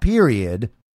that period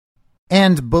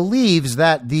and believes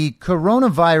that the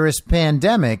coronavirus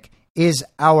pandemic is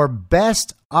our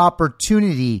best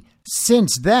opportunity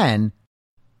since then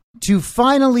to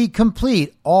finally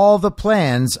complete all the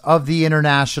plans of the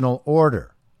international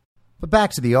order. But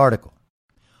back to the article.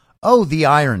 Oh, the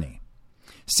irony.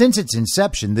 Since its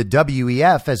inception, the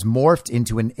WEF has morphed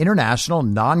into an international,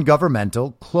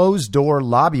 non-governmental, closed-door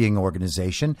lobbying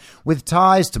organization with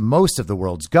ties to most of the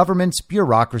world's governments,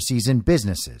 bureaucracies, and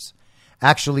businesses.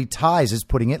 Actually, ties is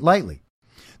putting it lightly.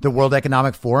 The World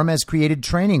Economic Forum has created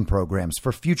training programs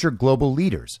for future global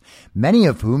leaders, many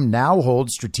of whom now hold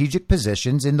strategic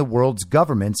positions in the world's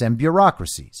governments and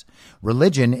bureaucracies.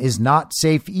 Religion is not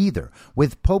safe either,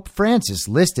 with Pope Francis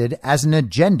listed as an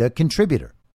agenda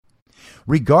contributor.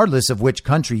 Regardless of which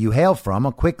country you hail from,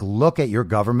 a quick look at your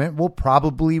government will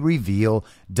probably reveal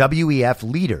WEF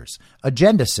leaders,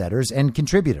 agenda setters, and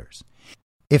contributors.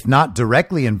 If not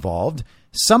directly involved,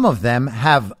 some of them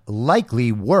have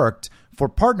likely worked for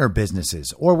partner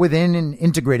businesses or within an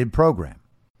integrated program.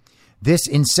 This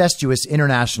incestuous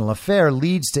international affair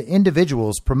leads to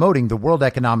individuals promoting the World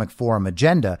Economic Forum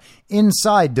agenda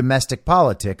inside domestic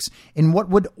politics in what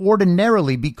would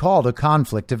ordinarily be called a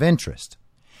conflict of interest.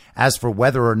 As for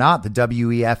whether or not the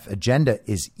WEF agenda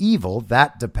is evil,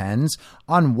 that depends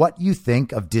on what you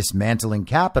think of dismantling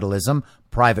capitalism,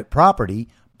 private property,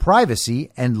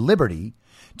 privacy, and liberty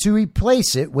to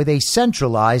replace it with a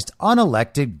centralized,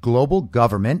 unelected global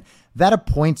government that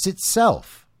appoints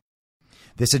itself.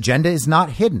 This agenda is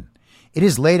not hidden. It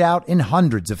is laid out in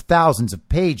hundreds of thousands of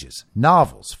pages,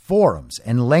 novels, forums,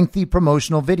 and lengthy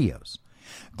promotional videos.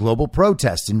 Global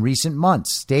protests in recent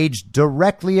months, staged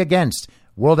directly against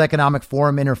World Economic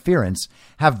Forum interference,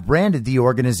 have branded the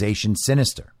organization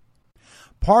sinister.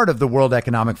 Part of the World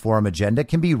Economic Forum agenda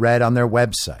can be read on their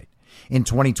website. In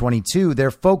 2022,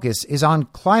 their focus is on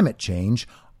climate change,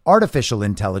 artificial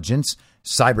intelligence,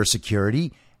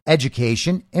 cybersecurity,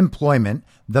 education, employment,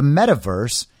 the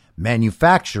metaverse,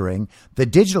 manufacturing, the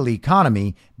digital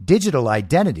economy, digital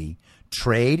identity,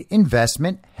 trade,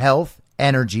 investment, health,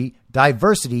 energy,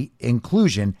 diversity,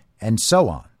 inclusion, and so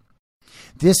on.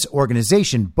 This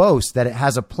organization boasts that it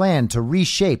has a plan to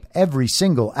reshape every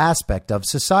single aspect of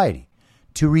society,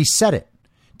 to reset it,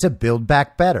 to build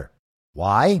back better.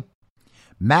 Why?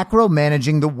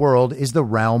 Macro-managing the world is the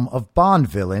realm of Bond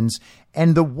villains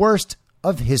and the worst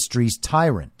of history's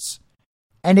tyrants.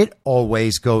 And it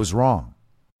always goes wrong.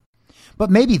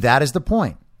 But maybe that is the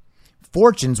point.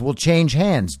 Fortunes will change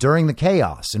hands during the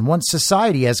chaos, and once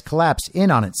society has collapsed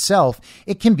in on itself,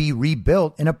 it can be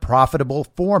rebuilt in a profitable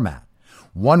format.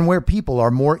 One where people are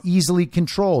more easily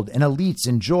controlled and elites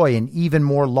enjoy an even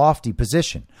more lofty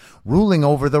position, ruling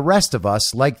over the rest of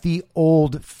us like the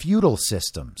old feudal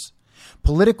systems.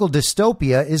 Political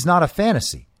dystopia is not a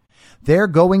fantasy. They're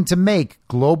going to make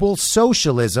global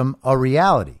socialism a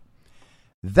reality.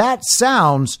 That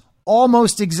sounds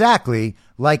almost exactly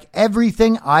like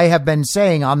everything I have been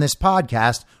saying on this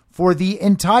podcast for the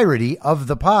entirety of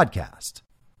the podcast.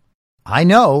 I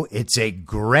know it's a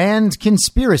grand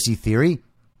conspiracy theory,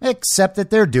 except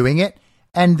that they're doing it,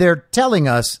 and they're telling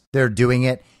us they're doing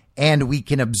it, and we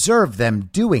can observe them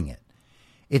doing it.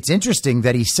 It's interesting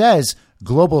that he says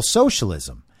global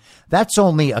socialism. That's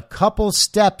only a couple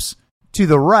steps to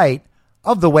the right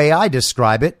of the way I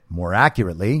describe it, more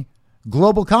accurately,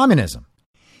 global communism.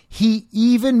 He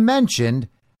even mentioned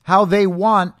how they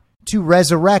want to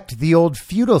resurrect the old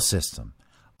feudal system.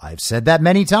 I've said that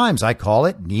many times. I call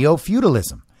it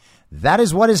neo-feudalism. That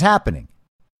is what is happening.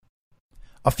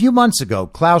 A few months ago,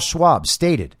 Klaus Schwab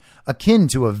stated, akin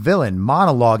to a villain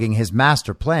monologuing his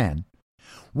master plan,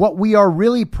 "What we are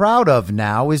really proud of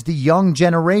now is the young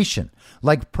generation,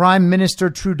 like Prime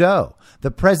Minister Trudeau, the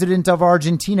President of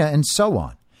Argentina, and so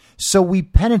on. So we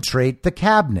penetrate the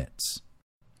cabinets."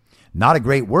 Not a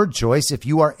great word choice if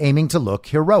you are aiming to look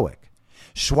heroic.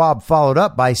 Schwab followed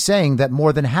up by saying that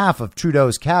more than half of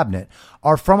Trudeau's cabinet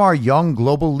are from our young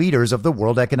global leaders of the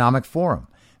World Economic Forum.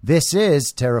 This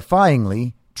is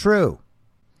terrifyingly true.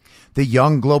 The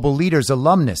young global leaders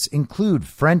alumnus include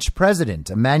French President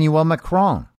Emmanuel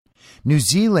Macron, New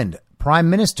Zealand Prime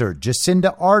Minister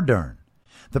Jacinda Ardern,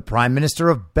 the Prime Minister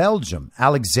of Belgium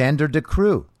Alexander De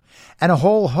Croo, and a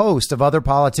whole host of other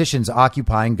politicians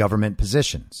occupying government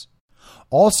positions.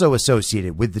 Also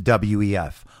associated with the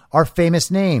WEF are famous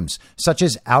names such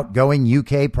as outgoing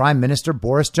UK Prime Minister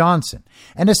Boris Johnson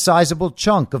and a sizable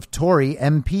chunk of Tory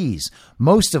MPs,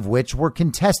 most of which were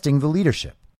contesting the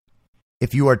leadership.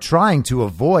 If you are trying to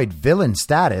avoid villain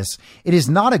status, it is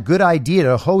not a good idea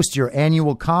to host your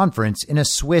annual conference in a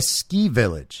Swiss ski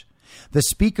village. The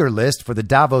speaker list for the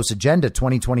Davos Agenda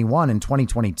 2021 and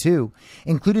 2022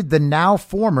 included the now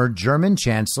former German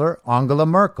Chancellor Angela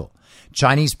Merkel,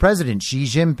 Chinese President Xi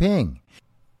Jinping,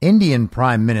 Indian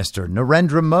Prime Minister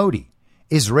Narendra Modi,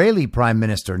 Israeli Prime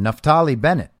Minister Naftali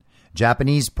Bennett,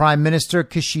 Japanese Prime Minister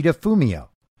Kishida Fumio,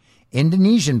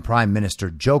 Indonesian Prime Minister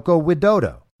Joko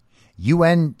Widodo,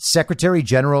 UN Secretary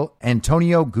General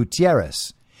Antonio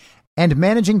Guterres, and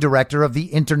Managing Director of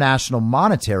the International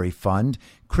Monetary Fund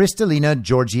Kristalina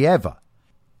Georgieva,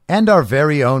 and our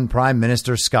very own Prime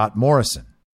Minister Scott Morrison.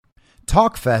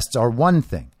 Talkfests are one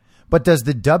thing, But does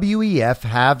the WEF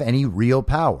have any real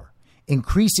power?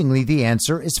 Increasingly, the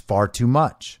answer is far too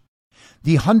much.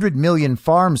 The 100 Million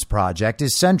Farms Project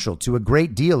is central to a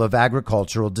great deal of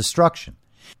agricultural destruction.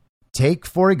 Take,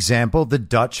 for example, the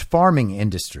Dutch farming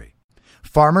industry.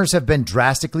 Farmers have been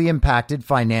drastically impacted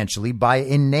financially by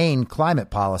inane climate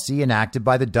policy enacted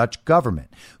by the Dutch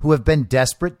government, who have been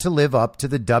desperate to live up to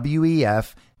the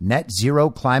WEF net zero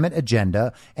climate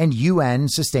agenda and UN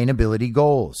sustainability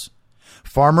goals.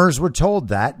 Farmers were told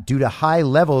that due to high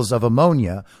levels of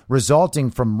ammonia resulting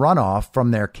from runoff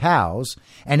from their cows,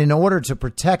 and in order to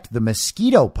protect the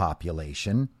mosquito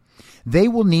population, they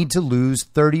will need to lose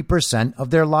 30% of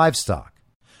their livestock.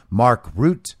 Mark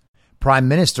Rutte, Prime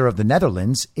Minister of the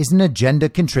Netherlands, is an agenda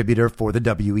contributor for the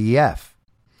WEF.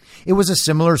 It was a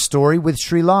similar story with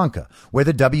Sri Lanka, where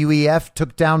the WEF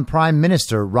took down Prime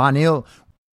Minister Ranil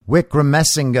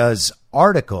Wickremesinghe's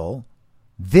article,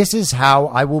 "This is how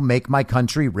I will make my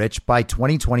country rich by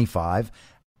 2025,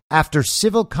 after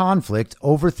civil conflict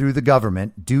overthrew the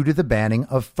government due to the banning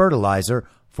of fertilizer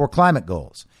for climate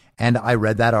goals." And I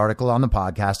read that article on the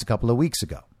podcast a couple of weeks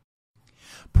ago.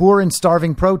 Poor and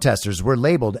starving protesters were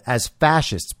labeled as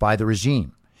fascists by the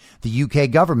regime. The UK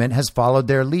government has followed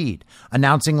their lead,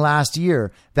 announcing last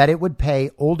year that it would pay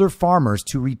older farmers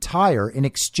to retire in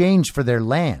exchange for their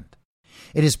land.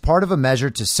 It is part of a measure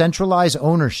to centralize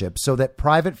ownership so that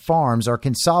private farms are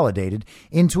consolidated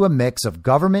into a mix of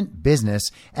government,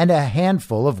 business, and a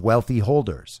handful of wealthy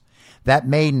holders. That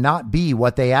may not be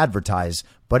what they advertise,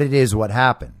 but it is what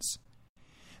happens.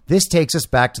 This takes us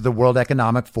back to the World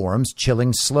Economic Forum's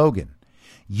chilling slogan,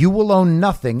 "You will own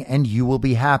nothing and you will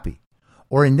be happy."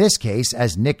 Or in this case,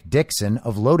 as Nick Dixon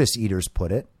of Lotus Eaters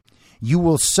put it, "You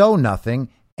will sow nothing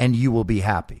and you will be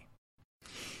happy."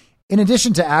 In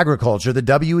addition to agriculture, the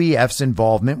WEF's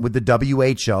involvement with the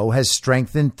WHO has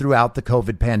strengthened throughout the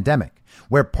COVID pandemic,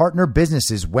 where partner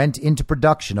businesses went into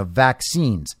production of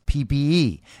vaccines,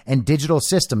 PPE, and digital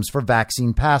systems for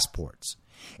vaccine passports.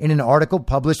 In an article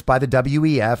published by the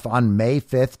WEF on May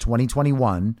 5th,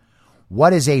 2021,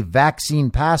 "What is a vaccine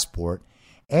passport?"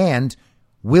 and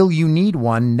 "Will you need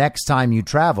one next time you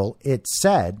travel?" it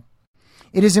said,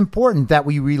 "It is important that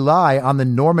we rely on the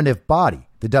normative body,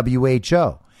 the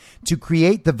WHO, to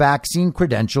create the vaccine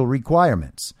credential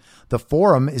requirements. The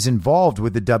forum is involved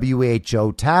with the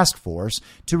WHO task force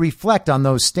to reflect on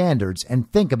those standards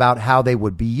and think about how they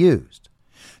would be used."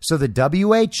 So the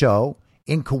WHO,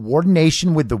 in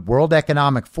coordination with the World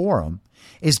Economic Forum,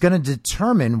 is going to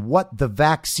determine what the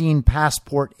vaccine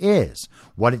passport is,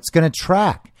 what it's going to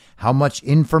track, how much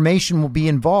information will be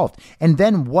involved, and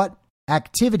then what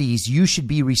activities you should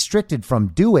be restricted from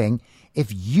doing if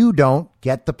you don't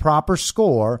get the proper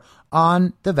score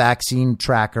on the vaccine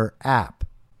tracker app.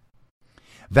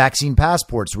 Vaccine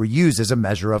passports were used as a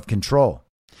measure of control.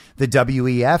 The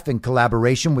WEF, in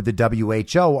collaboration with the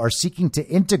WHO, are seeking to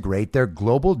integrate their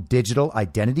global digital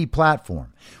identity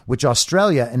platform, which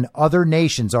Australia and other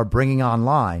nations are bringing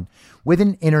online, with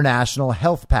an international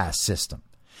health pass system.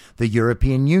 The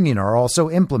European Union are also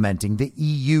implementing the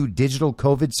EU Digital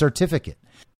COVID Certificate,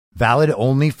 valid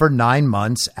only for 9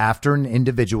 months after an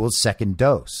individual's second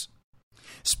dose.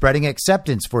 Spreading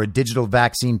acceptance for a digital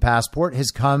vaccine passport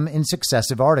has come in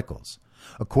successive articles.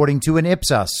 According to an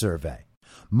Ipsos survey,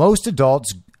 most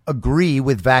adults agree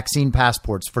with vaccine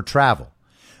passports for travel,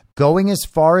 going as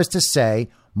far as to say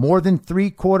more than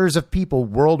 3/4 of people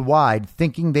worldwide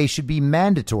thinking they should be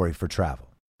mandatory for travel.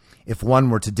 If one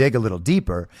were to dig a little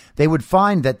deeper, they would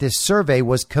find that this survey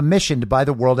was commissioned by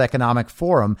the World Economic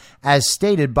Forum, as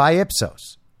stated by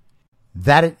Ipsos.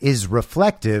 That it is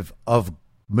reflective of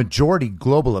majority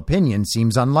global opinion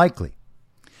seems unlikely.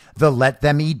 The "let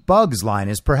them eat bugs" line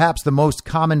is perhaps the most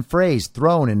common phrase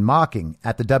thrown in mocking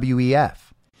at the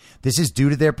WEF. This is due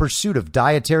to their pursuit of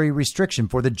dietary restriction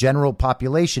for the general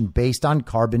population based on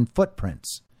carbon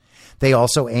footprints. They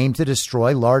also aim to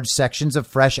destroy large sections of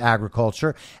fresh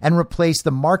agriculture and replace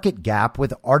the market gap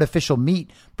with artificial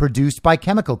meat produced by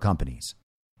chemical companies.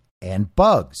 And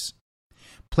bugs.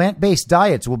 Plant-based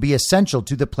diets will be essential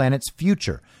to the planet's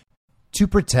future to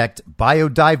protect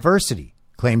biodiversity,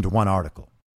 claimed one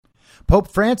article.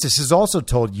 Pope Francis has also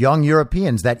told young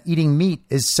Europeans that eating meat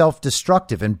is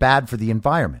self-destructive and bad for the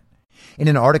environment. In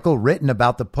an article written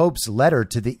about the Pope's letter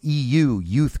to the EU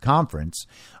Youth Conference,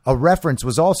 a reference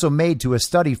was also made to a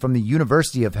study from the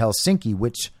University of Helsinki,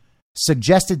 which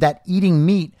suggested that eating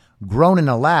meat grown in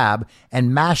a lab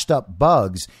and mashed up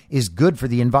bugs is good for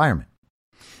the environment.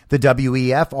 The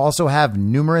WEF also have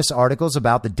numerous articles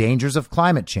about the dangers of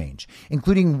climate change,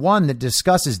 including one that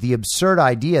discusses the absurd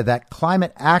idea that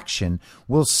climate action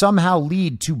will somehow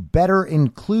lead to better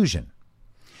inclusion.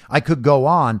 I could go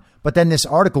on, but then this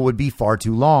article would be far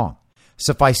too long.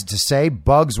 Suffice it to say,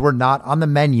 bugs were not on the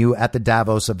menu at the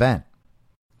Davos event.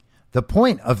 The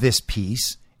point of this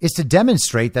piece is to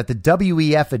demonstrate that the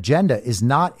WEF agenda is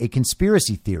not a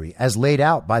conspiracy theory as laid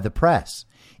out by the press.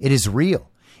 It is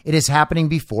real. It is happening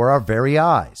before our very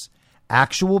eyes.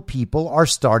 Actual people are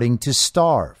starting to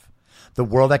starve. The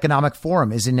World Economic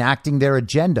Forum is enacting their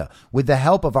agenda with the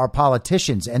help of our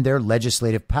politicians and their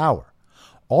legislative power.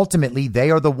 Ultimately,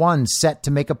 they are the ones set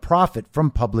to make a profit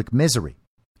from public misery.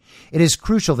 It is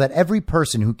crucial that every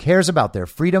person who cares about their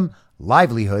freedom,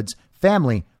 livelihoods,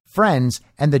 family, friends,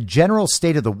 and the general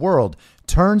state of the world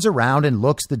turns around and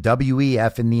looks the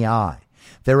WEF in the eye.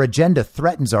 Their agenda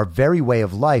threatens our very way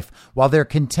of life, while their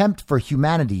contempt for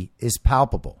humanity is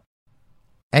palpable.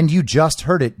 And you just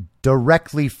heard it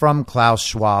directly from Klaus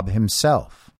Schwab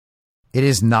himself. It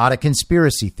is not a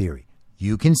conspiracy theory.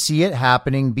 You can see it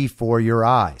happening before your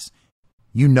eyes.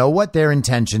 You know what their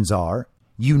intentions are.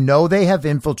 You know they have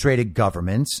infiltrated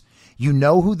governments. You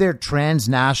know who their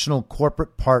transnational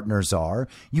corporate partners are.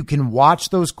 You can watch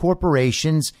those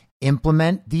corporations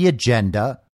implement the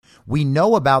agenda. We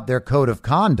know about their code of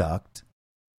conduct.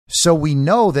 So we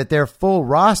know that their full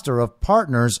roster of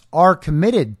partners are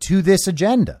committed to this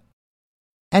agenda.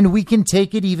 And we can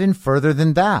take it even further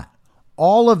than that.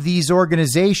 All of these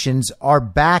organizations are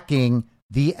backing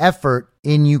the effort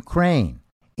in Ukraine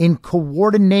in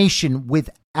coordination with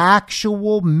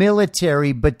actual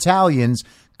military battalions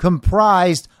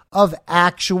comprised of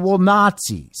actual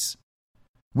Nazis.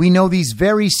 We know these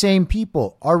very same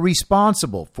people are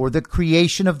responsible for the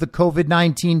creation of the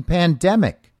COVID-19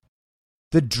 pandemic,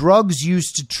 the drugs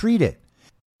used to treat it,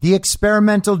 the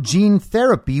experimental gene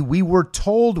therapy we were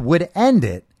told would end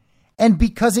it, and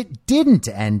because it didn't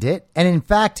end it, and in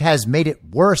fact has made it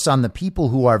worse on the people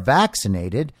who are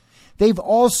vaccinated, they've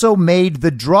also made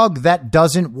the drug that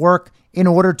doesn't work in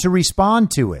order to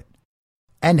respond to it.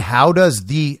 And how does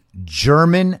the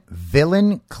German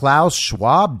villain Klaus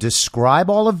Schwab describe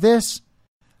all of this?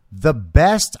 The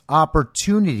best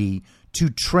opportunity to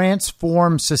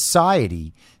transform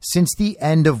society since the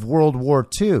end of World War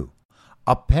II.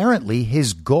 Apparently,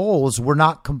 his goals were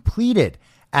not completed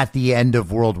at the end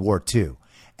of World War II.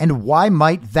 And why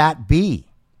might that be?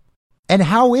 And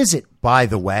how is it, by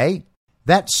the way,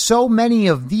 that so many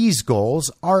of these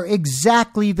goals are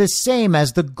exactly the same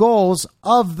as the goals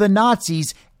of the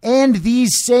Nazis and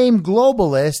these same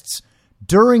globalists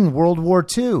during World War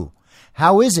II?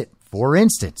 How is it, for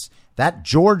instance, that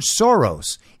George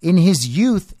Soros, in his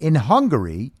youth in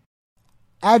Hungary,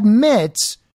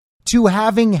 admits to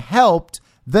having helped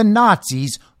the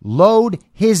Nazis load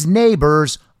his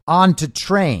neighbors onto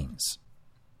trains?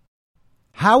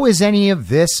 How is any of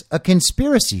this a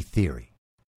conspiracy theory?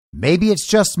 Maybe it's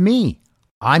just me.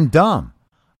 I'm dumb.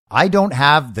 I don't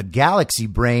have the galaxy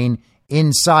brain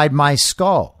inside my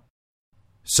skull.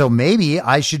 So maybe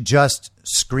I should just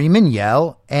scream and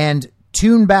yell and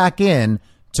tune back in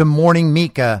to Morning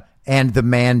Mika and the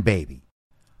Man Baby.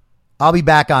 I'll be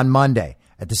back on Monday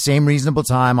at the same reasonable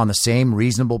time on the same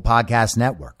reasonable podcast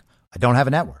network. I don't have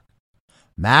a network.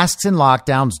 Masks and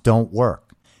lockdowns don't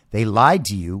work. They lied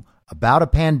to you about a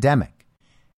pandemic.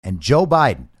 And Joe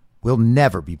Biden will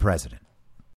never be president.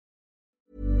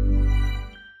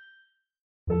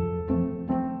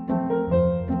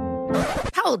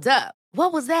 Hold up.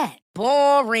 What was that?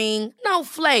 Boring. No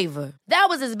flavor. That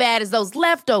was as bad as those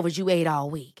leftovers you ate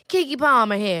all week. Keke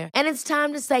Palmer here. And it's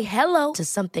time to say hello to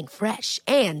something fresh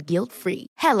and guilt-free.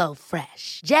 Hello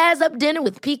Fresh. Jazz up dinner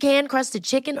with pecan-crusted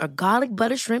chicken or garlic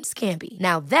butter shrimp scampi.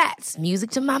 Now that's music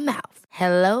to my mouth.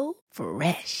 Hello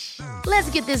Fresh. Let's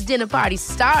get this dinner party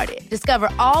started. Discover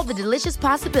all the delicious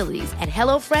possibilities at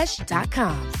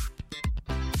HelloFresh.com.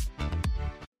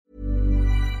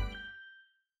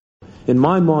 In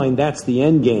my mind, that's the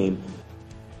end game.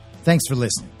 Thanks for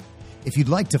listening. If you'd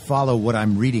like to follow what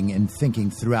I'm reading and thinking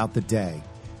throughout the day,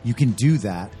 you can do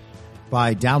that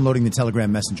by downloading the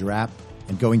Telegram Messenger app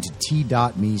and going to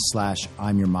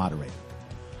t.me/I'm your moderator.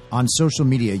 On social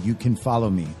media, you can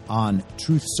follow me on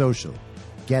Truth Social,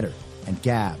 Getter, and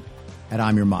Gab at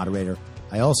I'm your moderator.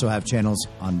 I also have channels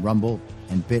on Rumble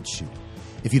and BitChute.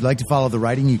 If you'd like to follow the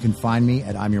writing, you can find me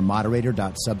at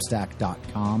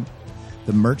imyourmoderator.substack.com.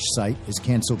 The merch site is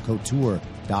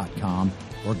cancelcouture.com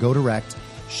or go direct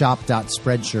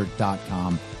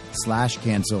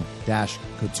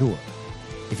shop.spreadshirt.com/cancel-couture.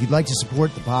 If you'd like to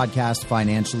support the podcast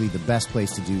financially, the best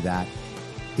place to do that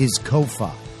is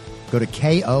Ko-Fi. Go to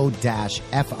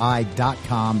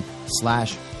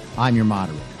ko-fi.com/I'm your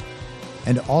moderator.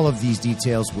 And all of these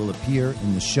details will appear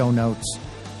in the show notes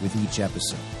with each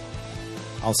episode.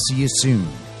 I'll see you soon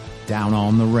down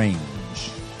on the range.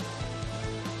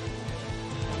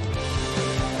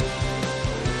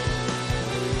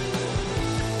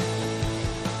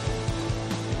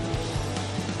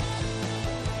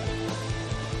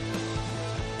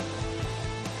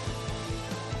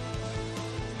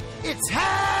 It's